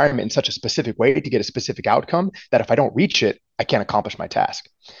the environment in such a specific way to get a specific outcome that if I don't reach it, I can't accomplish my task.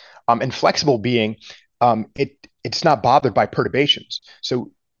 And flexible being, it's not bothered by perturbations.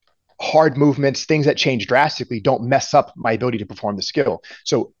 So hard movements, things that change drastically, don't mess up my ability to perform the skill.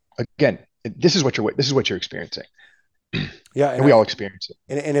 So again, this is what you're experiencing, Yeah. and we all experience it.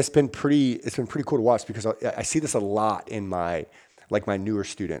 And it's been pretty cool to watch because I see this a lot in my newer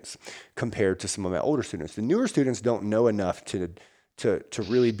students compared to some of my older students. The newer students don't know enough to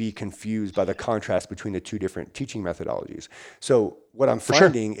really be confused by the contrast between the two different teaching methodologies. So what I'm For sure.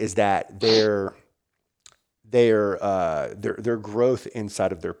 finding is that their growth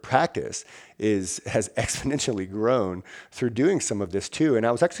inside of their practice has exponentially grown through doing some of this too. And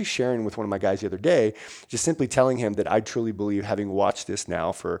I was actually sharing with one of my guys the other day, just simply telling him that I truly believe, having watched this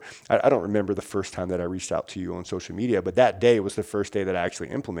now for, I don't remember the first time that I reached out to you on social media, but that day was the first day that I actually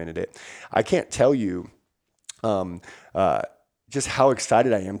implemented it. I can't tell you um, uh, just how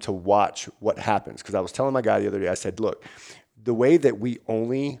excited I am to watch what happens. Because I was telling my guy the other day, I said, look, the way that we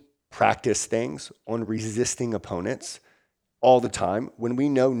only practice things on resisting opponents all the time, when we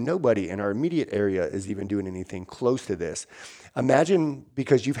know nobody in our immediate area is even doing anything close to this. Imagine,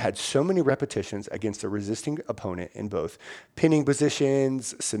 because you've had so many repetitions against a resisting opponent in both pinning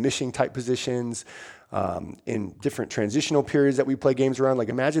positions, submission type positions, in different transitional periods that we play games around. Like,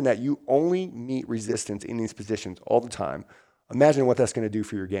 imagine that you only meet resistance in these positions all the time. Imagine what that's going to do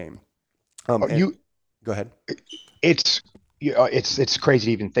for your game. And You go ahead. it's it's crazy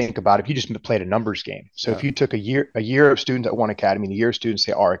to even think about if you just played a numbers game. So Yeah. if you took a year of students at one academy and a year of students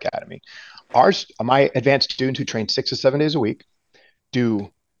at our academy, my advanced students who train 6 to 7 days a week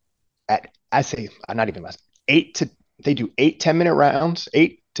do at I say not even less eight to they do 8 10 minute rounds,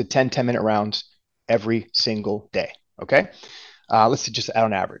 8 to 10 10 minute rounds every single day. Okay, let's say just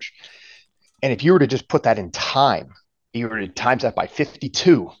on average. And if you were to just put that in time, you were to times that by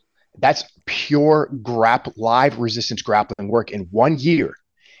 52, that's pure live resistance grappling work in 1 year.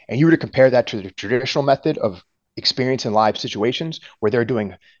 And you were to compare that to the traditional method of experience in live situations where they're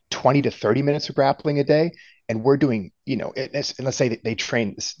doing 20 to 30 minutes of grappling a day. And we're doing, and let's say that they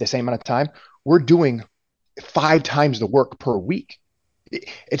train the same amount of time, we're doing 5 times the work per week.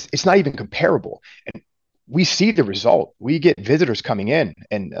 It's not even comparable. And we see the result. We get visitors coming in,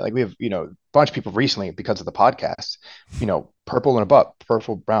 and like we have, a bunch of people recently because of the podcast. Purple and above,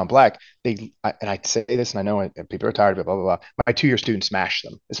 purple, brown, black. And I say this, and I know people are tired of it. Blah blah blah. My 2 year students smash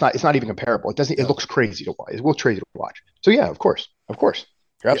them. It's not even comparable. It doesn't. It Yeah. looks crazy to watch. It looks crazy to watch. So yeah, of course, you're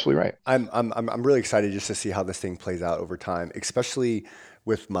Yeah. absolutely right. I'm really excited just to see how this thing plays out over time, especially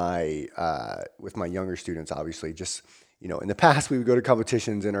with my younger students. Obviously, just in the past we would go to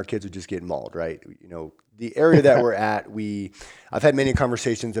competitions and our kids would just get mauled, right? The area that we're at, I've had many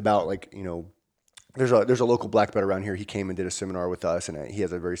conversations about, like, there's a local black belt around here. He came and did a seminar with us, and he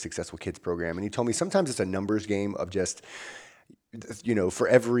has a very successful kids program. And he told me sometimes it's a numbers game of just, for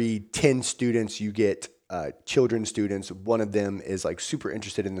every 10 students, you get children students. One of them is like super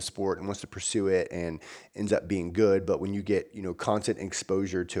interested in the sport and wants to pursue it and ends up being good. But when you get, constant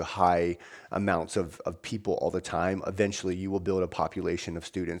exposure to high amounts of people all the time, eventually you will build a population of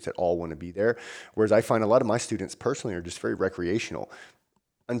students that all want to be there. Whereas I find a lot of my students personally are just very recreational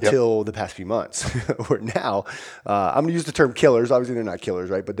Yep. until the past few months, where now I'm gonna use the term killers. Obviously, they're not killers,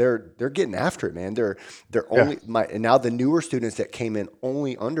 right? But they're getting after it, man. They're Yeah. only and now the newer students that came in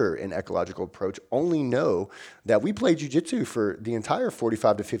only under an ecological approach only know that we play jujitsu for the entire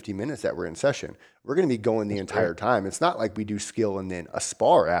 45 to 50 minutes that we're in session. We're gonna be going the That's great. entire time. It's not like we do skill and then a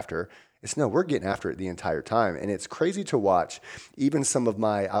spar after. It's no, we're getting after it the entire time, and it's crazy to watch. Even some of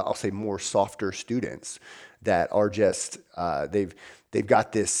my, I'll say, more softer students that are just they've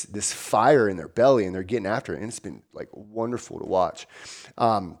got this fire in their belly and they're getting after it, and it's been like wonderful to watch.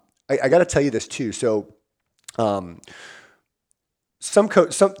 I got to tell you this too. So um, some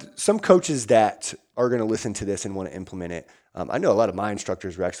coaches that are going to listen to this and want to implement it. I know a lot of my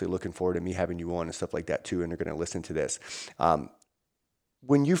instructors are actually looking forward to me having you on and stuff like that too, and they're going to listen to this.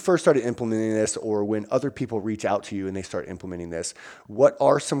 When you first started implementing this, or when other people reach out to you and they start implementing this, what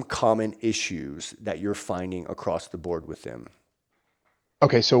are some common issues that you're finding across the board with them?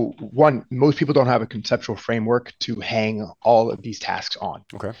 Okay, so one, most people don't have a conceptual framework to hang all of these tasks on.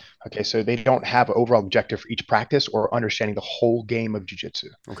 Okay. Okay, so they don't have an overall objective for each practice or understanding the whole game of jujitsu.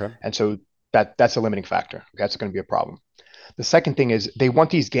 Okay. And so that's a limiting factor. Okay, that's going to be a problem. The second thing is they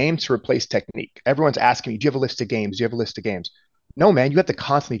want these games to replace technique. Everyone's asking me, do you have a list of games? Do you have a list of games? No, man, you have to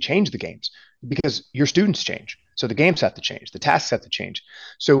constantly change the games because your students change. So the games have to change, the tasks have to change.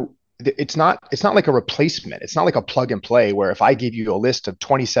 So it's not like a replacement. It's not like a plug and play where if I give you a list of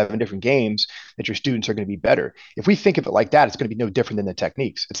 27 different games that your students are going to be better. If we think of it like that, it's going to be no different than the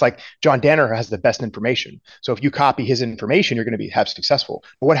techniques. It's like John Danner has the best information. So if you copy his information, you're going to have successful.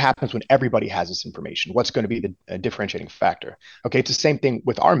 But what happens when everybody has this information? What's going to be the differentiating factor? Okay, it's the same thing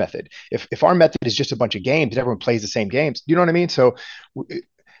with our method. If our method is just a bunch of games and everyone plays the same games, you know what I mean? So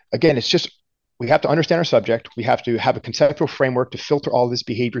again, it's just we have to understand our subject. We have to have a conceptual framework to filter all this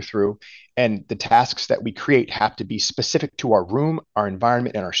behavior through. And the tasks that we create have to be specific to our room, our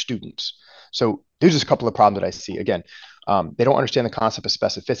environment, and our students. So there's just a couple of problems that I see. Again, They don't understand the concept of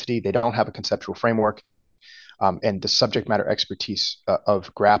specificity. They don't have a conceptual framework, and the subject matter expertise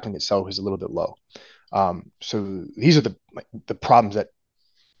of grappling itself is a little bit low. So these are the problems that,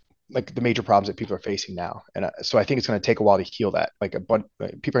 like, the major problems that people are facing now. And so I think it's going to take a while to heal that. Like, people are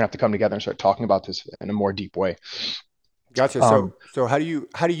going to have to come together and start talking about this in a more deep way. Gotcha. Um, So how do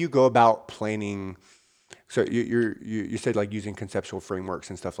you go about planning? So you said like using conceptual frameworks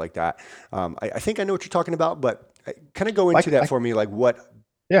and stuff like that. I think I know what you're talking about, but kind of go into like, that for me. Like what,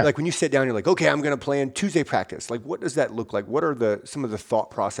 yeah. like when you sit down, you're like, okay, I'm going to plan Tuesday practice. Like, what does that look like? What are some of the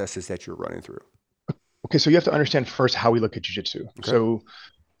thought processes that you're running through? Okay. So you have to understand first how we look at jujitsu. Okay. So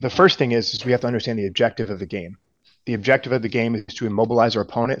the first thing is we have to understand the objective of the game. The objective of the game is to immobilize our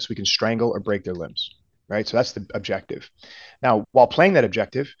opponent so we can strangle or break their limbs, right? So that's the objective. Now, while playing that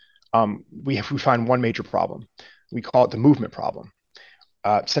objective, we find one major problem. We call it the movement problem.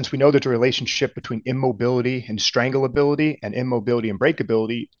 Since we know there's a relationship between immobility and strangleability and immobility and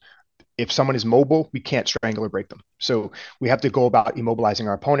breakability, if someone is mobile, we can't strangle or break them. So we have to go about immobilizing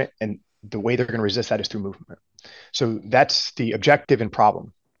our opponent, and the way they're going to resist that is through movement. So that's the objective and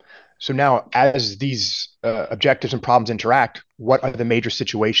problem. So now, as these objectives and problems interact, what are the major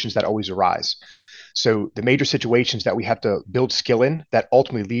situations that always arise? So the major situations that we have to build skill in that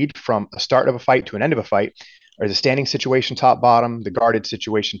ultimately lead from a start of a fight to an end of a fight are the standing situation top bottom, the guarded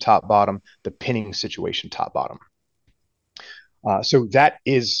situation top bottom, the pinning situation top bottom. So that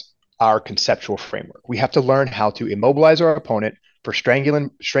is our conceptual framework. We have to learn how to immobilize our opponent for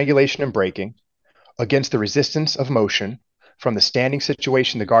strangulation and breaking against the resistance of motion from the standing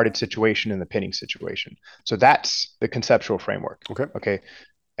situation, the guarded situation, and the pinning situation. So that's the conceptual framework. Okay. Okay.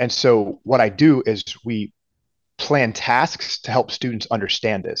 And so what I do is we plan tasks to help students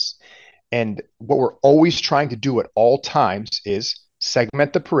understand this. And what we're always trying to do at all times is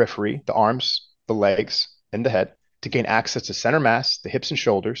segment the periphery, the arms, the legs, and the head to gain access to center mass, the hips and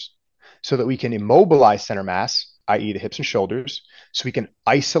shoulders, so that we can immobilize center mass, i.e., the hips and shoulders, so we can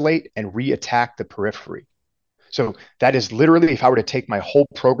isolate and re-attack the periphery. So that is literally, if I were to take my whole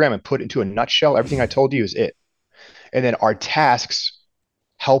program and put it into a nutshell, everything I told you is it. And then our tasks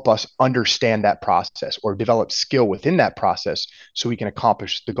help us understand that process or develop skill within that process so we can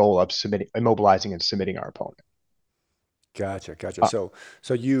accomplish the goal of immobilizing and submitting our opponent. Gotcha, gotcha. Uh,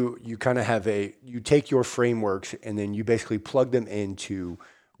 So you kind of have you take your frameworks and then you basically plug them into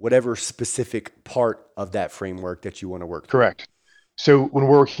whatever specific part of that framework that you want to work through. Correct. So when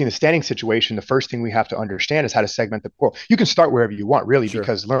we're working in a standing situation, the first thing we have to understand is how to segment the. Well, you can start wherever you want, really, Sure.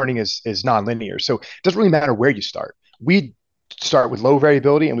 because learning is nonlinear. So it doesn't really matter where you start. We start with low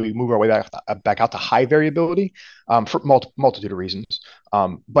variability and we move our way back out to high variability for multitude of reasons.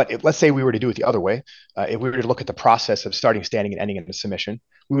 But let's say we were to do it the other way. If we were to look at the process of starting standing and ending in a submission,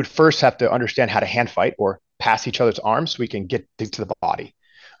 we would first have to understand how to hand fight or pass each other's arms so we can get to the body.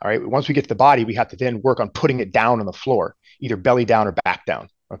 All right. Once we get to the body, we have to then work on putting it down on the floor, either belly down or back down.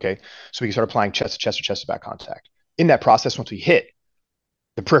 Okay. So we can start applying chest to chest or chest to back contact. In that process, once we hit,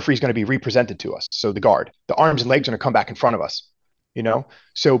 the periphery is going to be represented to us. So the guard, the arms and legs are going to come back in front of us.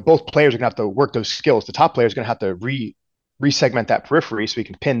 So both players are going to have to work those skills. The top player is going to have to resegment that periphery so he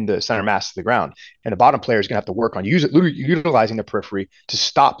can pin the center mass to the ground. And the bottom player is going to have to work on utilizing the periphery to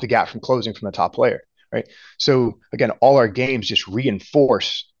stop the gap from closing from the top player. Right. So again, all our games just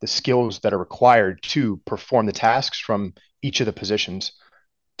reinforce the skills that are required to perform the tasks from each of the positions,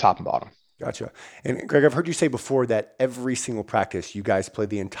 top and bottom. Gotcha. And Greg, I've heard you say before that every single practice you guys play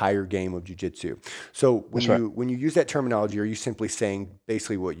the entire game of jiu-jitsu. So when That's right. you use that terminology, are you simply saying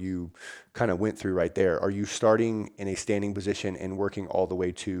basically what you kind of went through right there? Are you starting in a standing position and working all the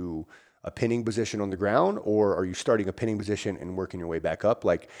way to a pinning position on the ground, or are you starting a pinning position and working your way back up?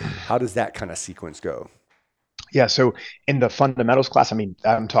 Like, how does that kind of sequence go? Yeah. So in the fundamentals class, I mean,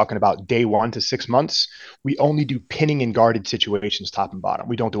 I'm talking about day 1 to 6 months. We only do pinning and guarded situations, top and bottom.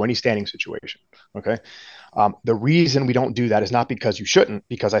 We don't do any standing situation. Okay. The reason we don't do that is not because you shouldn't,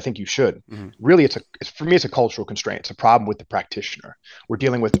 because I think you should. Hmm. Really, for me, it's a cultural constraint. It's a problem with the practitioner. We're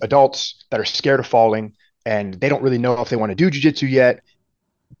dealing with adults that are scared of falling, and they don't really know if they want to do jujitsu yet.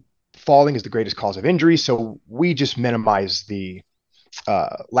 Falling is the greatest cause of injury, so we just minimize the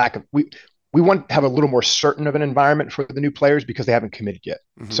lack of we want to have a little more certain of an environment for the new players because they haven't committed yet.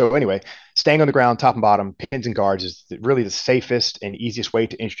 Hmm. So anyway, staying on the ground, top and bottom, pins and guards is really the safest and easiest way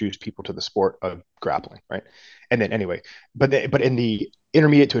to introduce people to the sport of grappling, right? And then anyway, but in the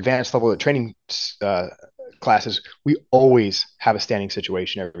intermediate to advanced level of training classes, we always have a standing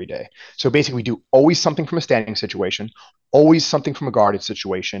situation every day. So basically, we do always something from a standing situation, always something from a guarded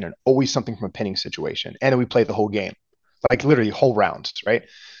situation, and always something from a pinning situation, and then we play the whole game, like literally whole rounds, right?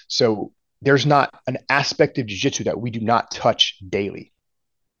 So there's not an aspect of jiu-jitsu that we do not touch daily,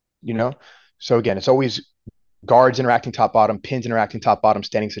 you know? So again, it's always guards interacting top bottom, pins interacting top bottom,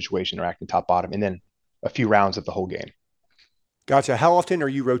 standing situation interacting top bottom, and then a few rounds of the whole game. Gotcha. How often are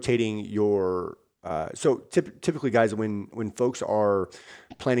you rotating your? Typically, guys, when folks are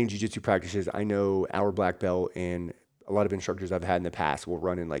planning jiu-jitsu practices, I know our black belt and a lot of instructors I've had in the past will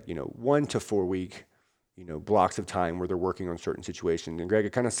run in 1 to 4 week blocks of time where they're working on certain situations. And Greg,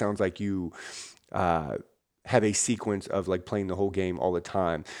 it kind of sounds like you have a sequence of like playing the whole game all the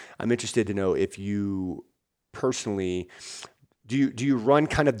time. I'm interested to know if you personally do you run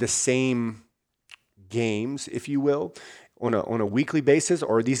kind of the same games, if you will, on a weekly basis,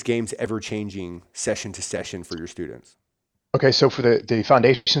 or are these games ever changing session to session for your students? Okay, so for the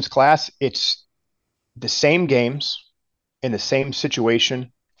foundations class, it's the same games in the same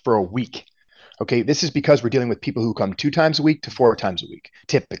situation for a week. Okay, this is because we're dealing with people who come 2 times a week to 4 times a week,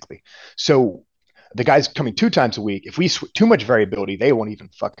 typically. So the guys coming 2 times a week, if we too much variability, they won't even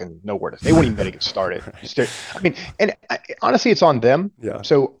fucking know where to. They won't even be able to get started. I mean, and honestly, it's on them. Yeah.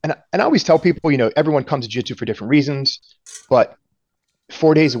 So, and I always tell people, everyone comes to jiu-jitsu for different reasons, but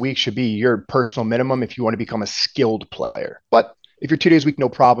 4 days a week should be your personal minimum if you want to become a skilled player. But if you're 2 days a week, no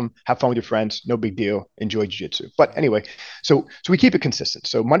problem. Have fun with your friends. No big deal. Enjoy jiu-jitsu. But anyway, so we keep it consistent.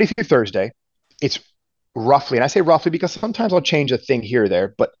 So Monday through Thursday, it's roughly, and I say roughly because sometimes I'll change a thing here or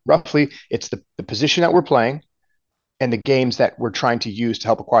there, but roughly it's the position that we're playing and the games that we're trying to use to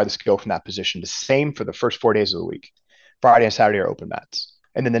help acquire the skill from that position. The same for the first 4 days of the week. Friday and Saturday are open mats.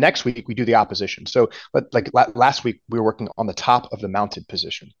 And then the next week we do the opposition. So last week we were working on the top of the mounted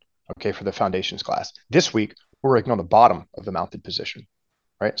position, okay, for the foundations class. This week we're working on the bottom of the mounted position,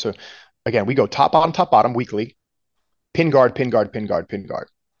 right? So again, we go top, bottom weekly, pin guard, pin guard, pin guard, pin guard.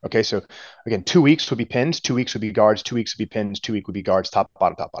 Okay, so again, 2 weeks would be pins, 2 weeks would be guards, 2 weeks would be pins, 2 week would be guards, top,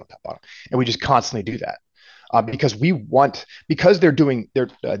 bottom, top, bottom, top, bottom. And we just constantly do that because they're doing their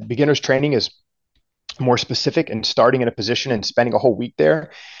beginners training is more specific and starting in a position and spending a whole week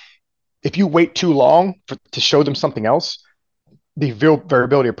there. If you wait too long to show them something else, the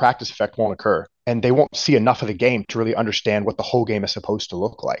variability of practice effect won't occur, and they won't see enough of the game to really understand what the whole game is supposed to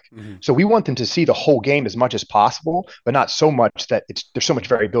look like. Mm-hmm. So we want them to see the whole game as much as possible, but not so much that there's so much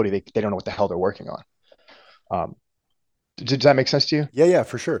variability they don't know what the hell they're working on. Does that make sense to you? Yeah,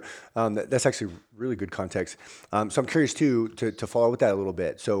 for sure. That's actually really good context. So I'm curious too to follow with that a little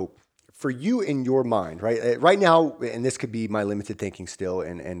bit. So for you in your mind, right now, and this could be my limited thinking still,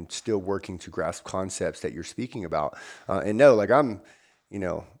 and still working to grasp concepts that you're speaking about, and no, like I'm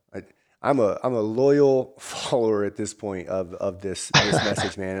a loyal follower at this point of this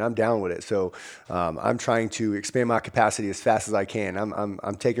message, man, and I'm down with it. So I'm trying to expand my capacity as fast as I can.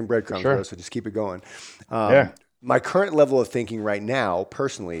 I'm taking breadcrumbs, bro, so just keep it going. Yeah. My current level of thinking right now,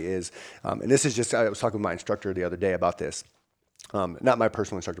 personally, is, and this is just, I was talking with my instructor the other day about this. Not my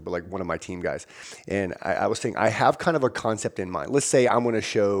personal instructor, but like one of my team guys. And I was saying, I have kind of a concept in mind. Let's say I'm going to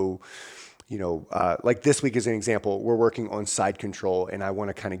show, like this week as an example, we're working on side control, and I want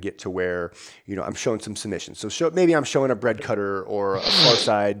to kind of get to where, I'm showing some submissions. So maybe I'm showing a bread cutter or a far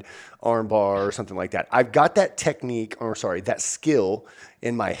side arm bar or something like that. I've got that technique, that skill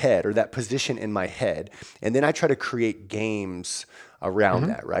in my head, or that position in my head. And then I try to create games around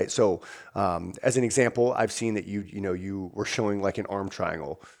that, right? So as an example, I've seen that you were showing like an arm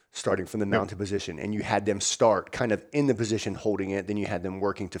triangle starting from the mounted position, and you had them start kind of in the position holding it, then you had them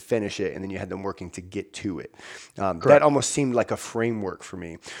working to finish it, and then you had them working to get to it. That almost seemed like a framework for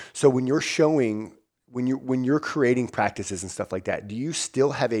me. So when you're showing, when you're creating practices and stuff like that, do you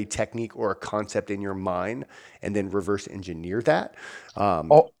still have a technique or a concept in your mind and then reverse engineer that?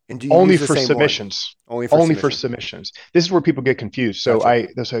 And do you only use the for same submissions. Only for submissions. This is where people get confused. So Gotcha.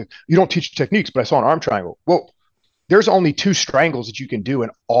 they'll say, you don't teach techniques, but I saw an arm triangle. Well, there's only 2 strangles that you can do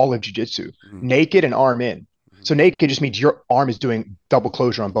in all of jiu-jitsu, naked and arm in. So naked just means your arm is doing double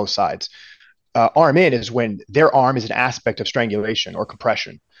closure on both sides. Arm in is when their arm is an aspect of strangulation or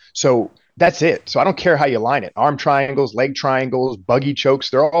compression. So that's it. So I don't care how you line it. Arm triangles, leg triangles, buggy chokes,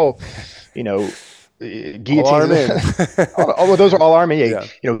 they're all, guillotines. All arm in. all those are all arm in.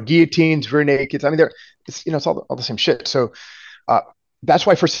 Yeah. Guillotines, rear nakeds. I mean, it's all the same shit. So that's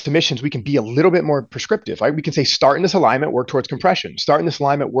why for submissions, we can be a little bit more prescriptive, right? We can say, start in this alignment, work towards compression. Start in this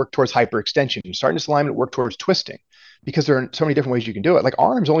alignment, work towards hyperextension. Start in this alignment, work towards twisting, because there are so many different ways you can do it. Like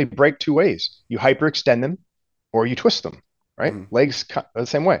arms only break 2 ways. You hyperextend them or you twist them, right? Legs the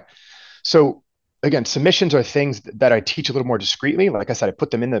same way. So again, submissions are things that I teach a little more discreetly. Like I said, I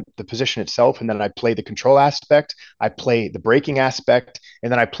put them in the position itself, and then I play the control aspect, I play the breaking aspect,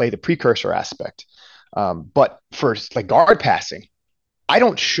 and then I play the precursor aspect. But for like guard passing, I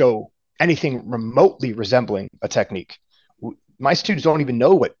don't show anything remotely resembling a technique. My students don't even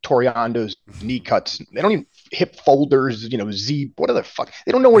know what Toriando's knee cuts. They don't even hip folders, Z, what the fuck?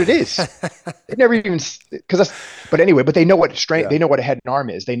 They don't know what it is. They never even because that's. But anyway, but they know what strength. Yeah. They know what a head and arm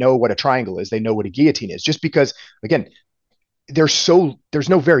is. They know what a triangle is. They know what a guillotine is. Just because, again, there's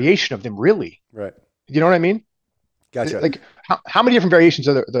no variation of them really. Right. You know what I mean? Gotcha. Like how many different variations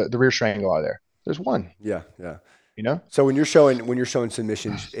of the rear triangle are there? There's one. Yeah. Yeah. You know. So when you're showing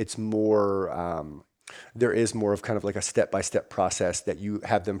submissions, it's more there is more of kind of like a step-by-step process that you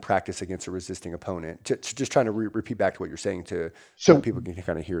have them practice against a resisting opponent. Just trying to repeat back to what you're saying so that So people can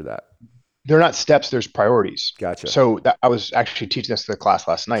kind of hear that. they're not steps. There's priorities. Gotcha. So I was actually teaching this to the class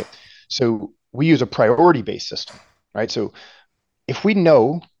last night. So we use a priority-based system, right? So if we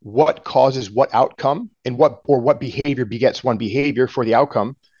know what causes what outcome and what behavior begets one behavior for the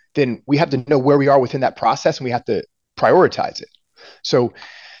outcome, then we have to know where we are within that process and we have to prioritize it. So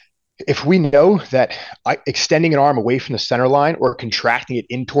if we know that extending an arm away from the center line or contracting it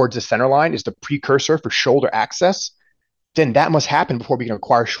in towards the center line is the precursor for shoulder access, then that must happen before we can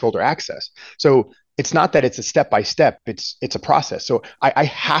acquire shoulder access. So it's not that it's a step by step; it's a process. So I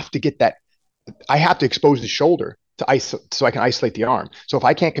have to get that. I have to expose the shoulder so I can isolate the arm. So if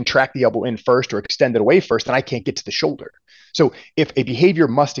I can't contract the elbow in first or extend it away first, then I can't get to the shoulder. So if a behavior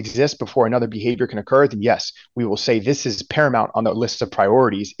must exist before another behavior can occur, then yes, we will say this is paramount on the list of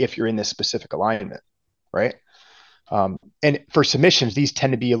priorities if you're in this specific alignment, right? And for submissions, these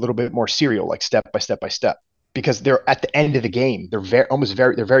tend to be a little bit more serial, like step by step by step, because they're at the end of the game. They're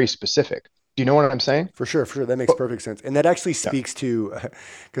very specific. Do you know what I'm saying? For sure, for sure. That makes But, perfect sense. And that actually yeah. speaks to,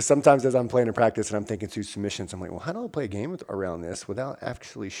 because sometimes as I'm playing in practice and I'm thinking through submissions, I'm like, well, how do I play a game around this without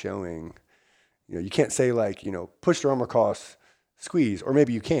actually showing, you can't say like, push the arm across, squeeze, or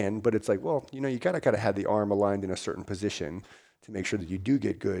maybe you can, but it's like, well, you gotta have the arm aligned in a certain position to make sure that you do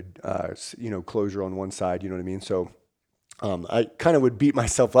get good, closure on one side, you know what I mean? So I kind of would beat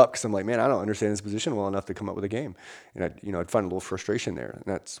myself up because I'm like, man, I don't understand this position well enough to come up with a game, and I'd find a little frustration there. And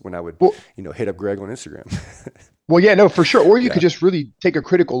that's when I would, Well, hit up Greg on Instagram. well, yeah, no, for sure. Or you Yeah. could just really take a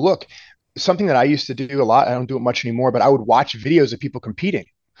critical look. Something that I used to do a lot, I don't do it much anymore, but I would watch videos of people competing.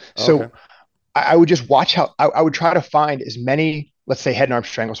 Okay. So I would just watch how I would try to find as many, let's say head and arm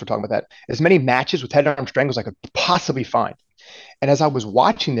strangles, we're talking about that, as many matches with head and arm strangles I could possibly find. And as I was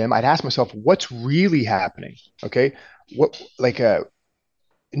watching them, I'd ask myself, what's really happening? Okay. What, like,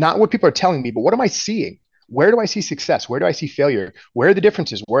 not what people are telling me, but what am I seeing? Where do I see success? Where do I see failure? Where are the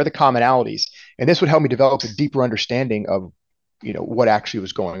differences? Where are the commonalities? And this would help me develop a deeper understanding of, what actually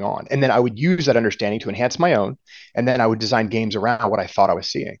was going on. And then I would use that understanding to enhance my own. And then I would design games around what I thought I was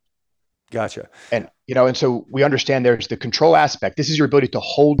seeing. Gotcha. And so we understand there's the control aspect. This is your ability to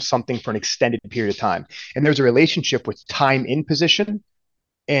hold something for an extended period of time. And there's a relationship with time in position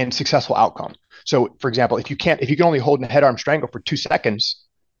and successful outcome. So for example, if you can only hold a head arm strangle for 2 seconds,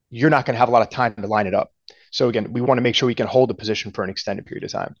 you're not going to have a lot of time to line it up. So again, we want to make sure we can hold the position for an extended period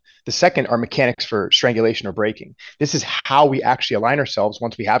of time. The second are mechanics for strangulation or breaking. This is how we actually align ourselves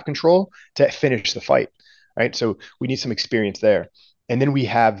once we have control to finish the fight, right? So we need some experience there. And then we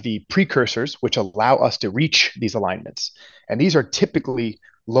have the precursors, which allow us to reach these alignments. And these are typically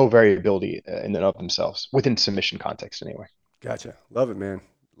low variability in and of themselves within submission context anyway. Gotcha. Love it, man.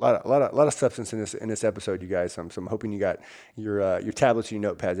 A lot of substance in this episode, you guys. So I'm hoping you got your tablets and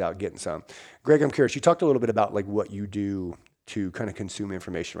your notepads out, getting some. Greg, I'm curious. You talked a little bit about like what you do to kind of consume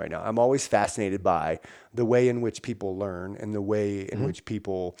information right now. I'm always fascinated by the way in which people learn and the way in which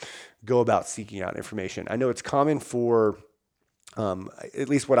people go about seeking out information. I know it's common for at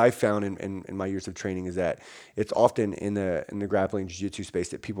least what I've found in my years of training is that it's often in the grappling jiu-jitsu space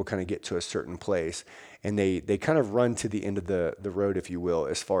that people kind of get to a certain place and they kind of run to the end of the road, if you will,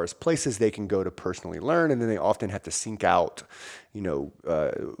 as far as places they can go to personally learn. And then they often have to seek out,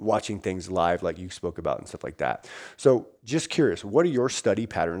 watching things live like you spoke about and stuff like that. So just curious, what do your study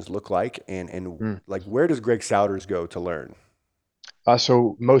patterns look like? And like, where does Greg Souders go to learn?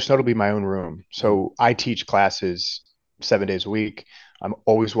 So most notably my own room. Mhm. So I teach classes 7 days a week. I'm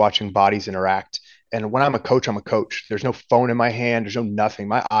always watching bodies interact. And when I'm a coach, I'm a coach. There's no phone in my hand. There's no nothing.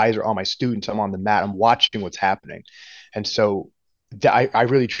 My eyes are on my students. I'm on the mat. I'm watching what's happening. And so I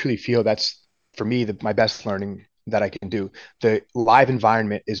really truly feel that's for me my best learning that I can do. The live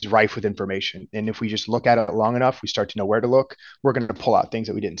environment is rife with information. And if we just look at it long enough, we start to know where to look. We're going to pull out things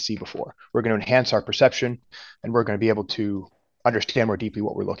that we didn't see before. We're going to enhance our perception and we're going to be able to understand more deeply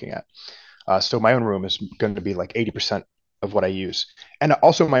what we're looking at. So my own room is going to be like 80% of what I use, and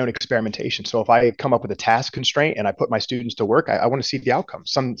also my own experimentation. So if I come up with a task constraint and I put my students to work, I want to see the outcome.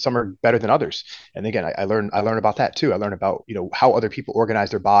 Some are better than others, and again, I learn about that too. I learn about how other people organize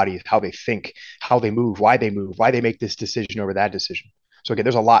their bodies, how they think, how they move, why they make this decision over that decision. So again,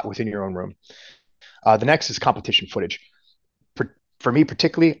 there's a lot within your own room. The next is competition footage. For me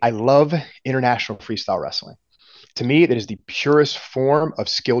particularly, I love international freestyle wrestling. To me, it is the purest form of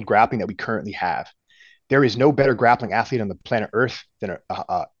skilled grappling that we currently have. There is no better grappling athlete on the planet Earth than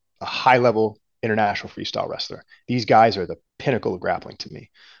a high level international freestyle wrestler. These guys are the pinnacle of grappling to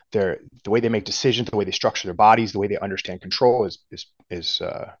me. The way they make decisions, the way they structure their bodies, the way they understand control is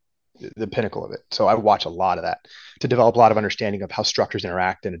the pinnacle of it. So I watch a lot of that to develop a lot of understanding of how structures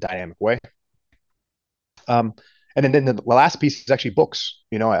interact in a dynamic way. Um, and then the last piece is actually books.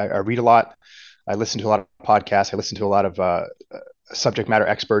 I read a lot. I listen to a lot of podcasts. I listen to a lot of subject matter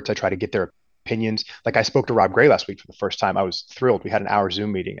experts. I try to get their opinions. Like I spoke to Rob Gray last week for the first time. I was thrilled. We had an hour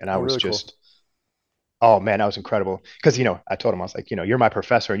Zoom meeting, and I Oh, was really cool. just, oh man, that was incredible. Because I told him I was like, you're my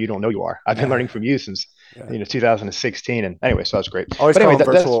professor, and you don't know you are. I've been learning from you since Yeah. 2016, and anyway, so that was great. Always But call anyway,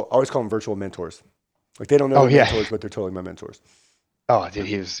 them that's virtual. Always call them virtual mentors. Like they don't know oh they're yeah, mentors, but they're totally my mentors. oh dude,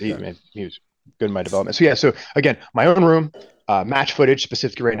 he was Yeah. man, he was good in my development. So yeah, so again, my own room, match footage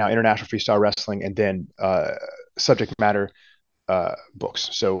specifically right now, international freestyle wrestling, and then subject matter books.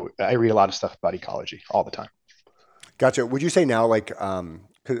 So I read a lot of stuff about ecology all the time. Gotcha. Would you say now, like,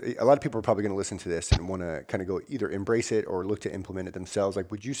 because a lot of people are probably going to listen to this and want to kind of go either embrace it or look to implement it themselves.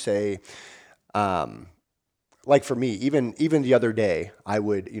 Like, would you say, um, like for me, even the other day, I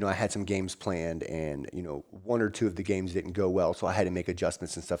would, I had some games planned, and one or two of the games didn't go well, so I had to make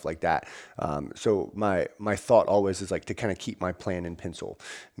adjustments and stuff like that. So my thought always is like to kind of keep my plan in pencil,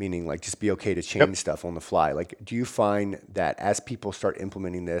 meaning like just be okay to Yep. change stuff on the fly. Like, do you find that as people start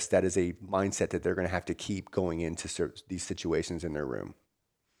implementing this, that is a mindset that they're going to have to keep going into these situations in their room?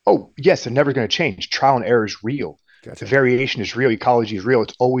 Oh, yes, they're never going to change. Trial and error is real. The Gotcha. variation is real. Ecology is real.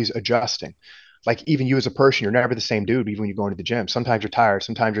 It's always adjusting. Like even you as a person, you're never the same dude, even when you go into the gym. Sometimes you're tired,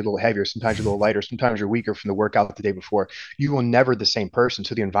 sometimes you're a little heavier, sometimes you're a little lighter, sometimes you're weaker from the workout the day before. You will never the same person.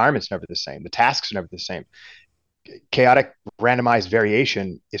 So the environment's never the same. The tasks are never the same. Chaotic randomized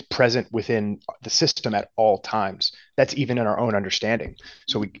variation is present within the system at all times. That's even in our own understanding.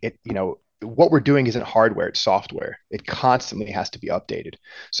 So what we're doing isn't hardware, it's software. It constantly has to be updated.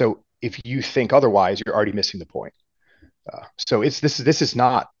 So if you think otherwise, you're already missing the point. So this is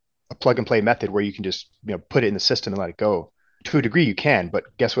not a plug and play method where you can just put it in the system and let it go. To a degree, you can, but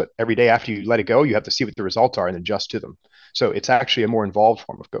guess what? Every day after you let it go, you have to see what the results are and adjust to them. So it's actually a more involved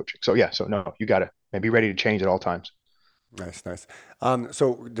form of coaching. So yeah, so no, you got to be ready to change at all times. Nice, nice.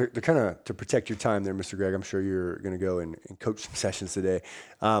 So to kind of to protect your time there, Mr. Greg, I'm sure you're going to go and coach some sessions today.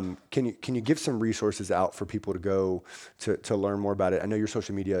 Can you give some resources out for people to go to learn more about it? I know your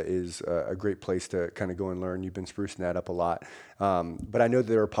social media is a great place to kind of go and learn. You've been sprucing that up a lot, but I know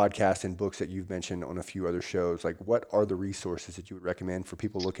there are podcasts and books that you've mentioned on a few other shows. Like, what are the resources that you would recommend for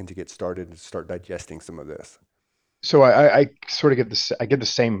people looking to get started and start digesting some of this? So I sort of get this. I get the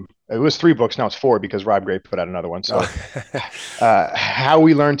same. It was 3 books, now it's 4 because Rob Gray put out another one. Oh, So, How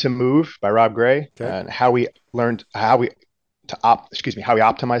We Learn to Move by Rob Gray, okay, and How We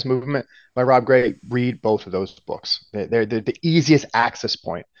Optimize Movement by Rob Gray. Read both of those books. They're the easiest access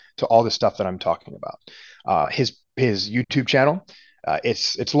point to all the stuff that I'm talking about. His YouTube channel.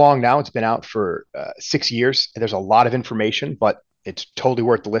 It's long now. It's been out for 6 years. There's a lot of information, but it's totally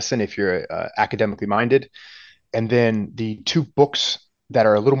worth the listen if you're academically minded. And then the 2 books that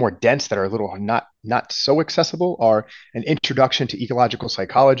are a little more dense, that are a little not so accessible, are an introduction to ecological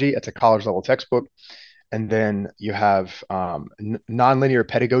psychology. It's a college level textbook. And then you have nonlinear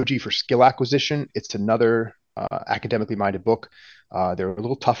pedagogy for skill acquisition. It's another academically minded book. They're a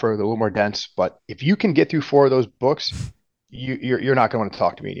little tougher, a little more dense, but if you can get through 4 of those books, you're not going to want to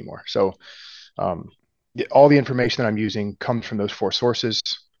talk to me anymore. So um, all the information that I'm using comes from those 4 sources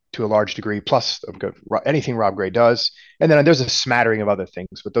to a large degree, plus anything Rob Gray does. And then there's a smattering of other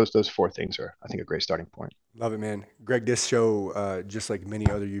things, but those 4 things are, I think, a great starting point. love it, man. Greg, this show, just like many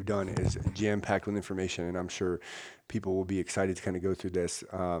other you've done, is jam packed with information, and I'm sure people will be excited to kind of go through this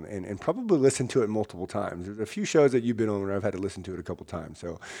and probably listen to it multiple times. There's a few shows that you've been on where I've had to listen to it a couple times.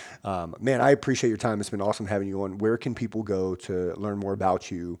 So, man, I appreciate your time. It's been awesome having you on. Where can people go to learn more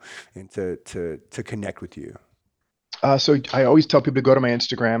about you and to connect with you? So I always tell people to go to my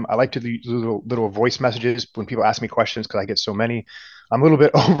Instagram. I like to do little voice messages when people ask me questions because I get so many. I'm a little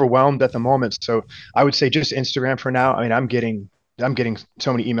bit overwhelmed at the moment, so I would say just Instagram for now. I mean, I'm getting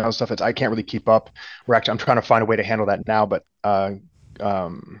so many emails stuff that I can't really keep up. I'm trying to find a way to handle that now, but um,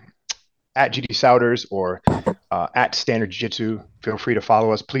 at GD Souders or at Standard Jiu-Jitsu. Feel free to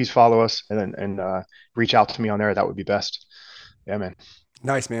follow us. Please follow us and reach out to me on there. That would be best. Yeah, man.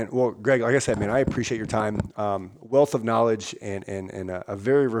 Nice, man. Well, Greg, like I said, man, I appreciate your time. Wealth of knowledge and a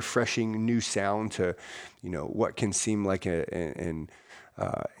very refreshing new sound to, what can seem like an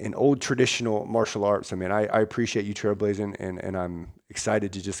old traditional martial arts. So, man, I appreciate you trailblazing, and I'm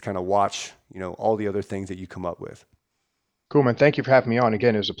excited to just kind of watch, all the other things that you come up with. Cool, man. Thank you for having me on.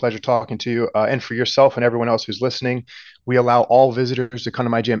 Again, it was a pleasure talking to you. And for yourself and everyone else who's listening, we allow all visitors to come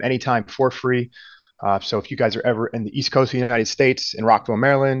to my gym anytime for free. So if you guys are ever in the East Coast of the United States, in Rockville,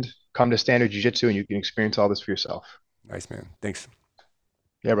 Maryland, come to Standard Jiu-Jitsu and you can experience all this for yourself. Nice, man. Thanks.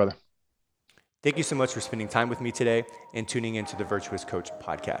 Yeah, brother. Thank you so much for spending time with me today and tuning into the Virtuous Coach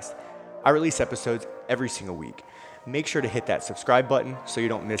podcast. I release episodes every single week. Make sure to hit that subscribe button so you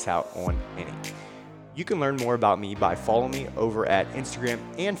don't miss out on any. You can learn more about me by following me over at Instagram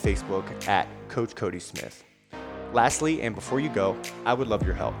and Facebook at Coach Cody Smith. Lastly, and before you go, I would love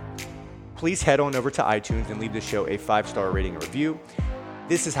your help. Please head on over to iTunes and leave the show a 5-star rating and review.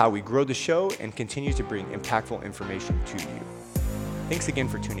 This is how we grow the show and continue to bring impactful information to you. Thanks again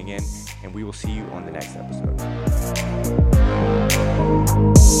for tuning in, and we will see you on the next episode.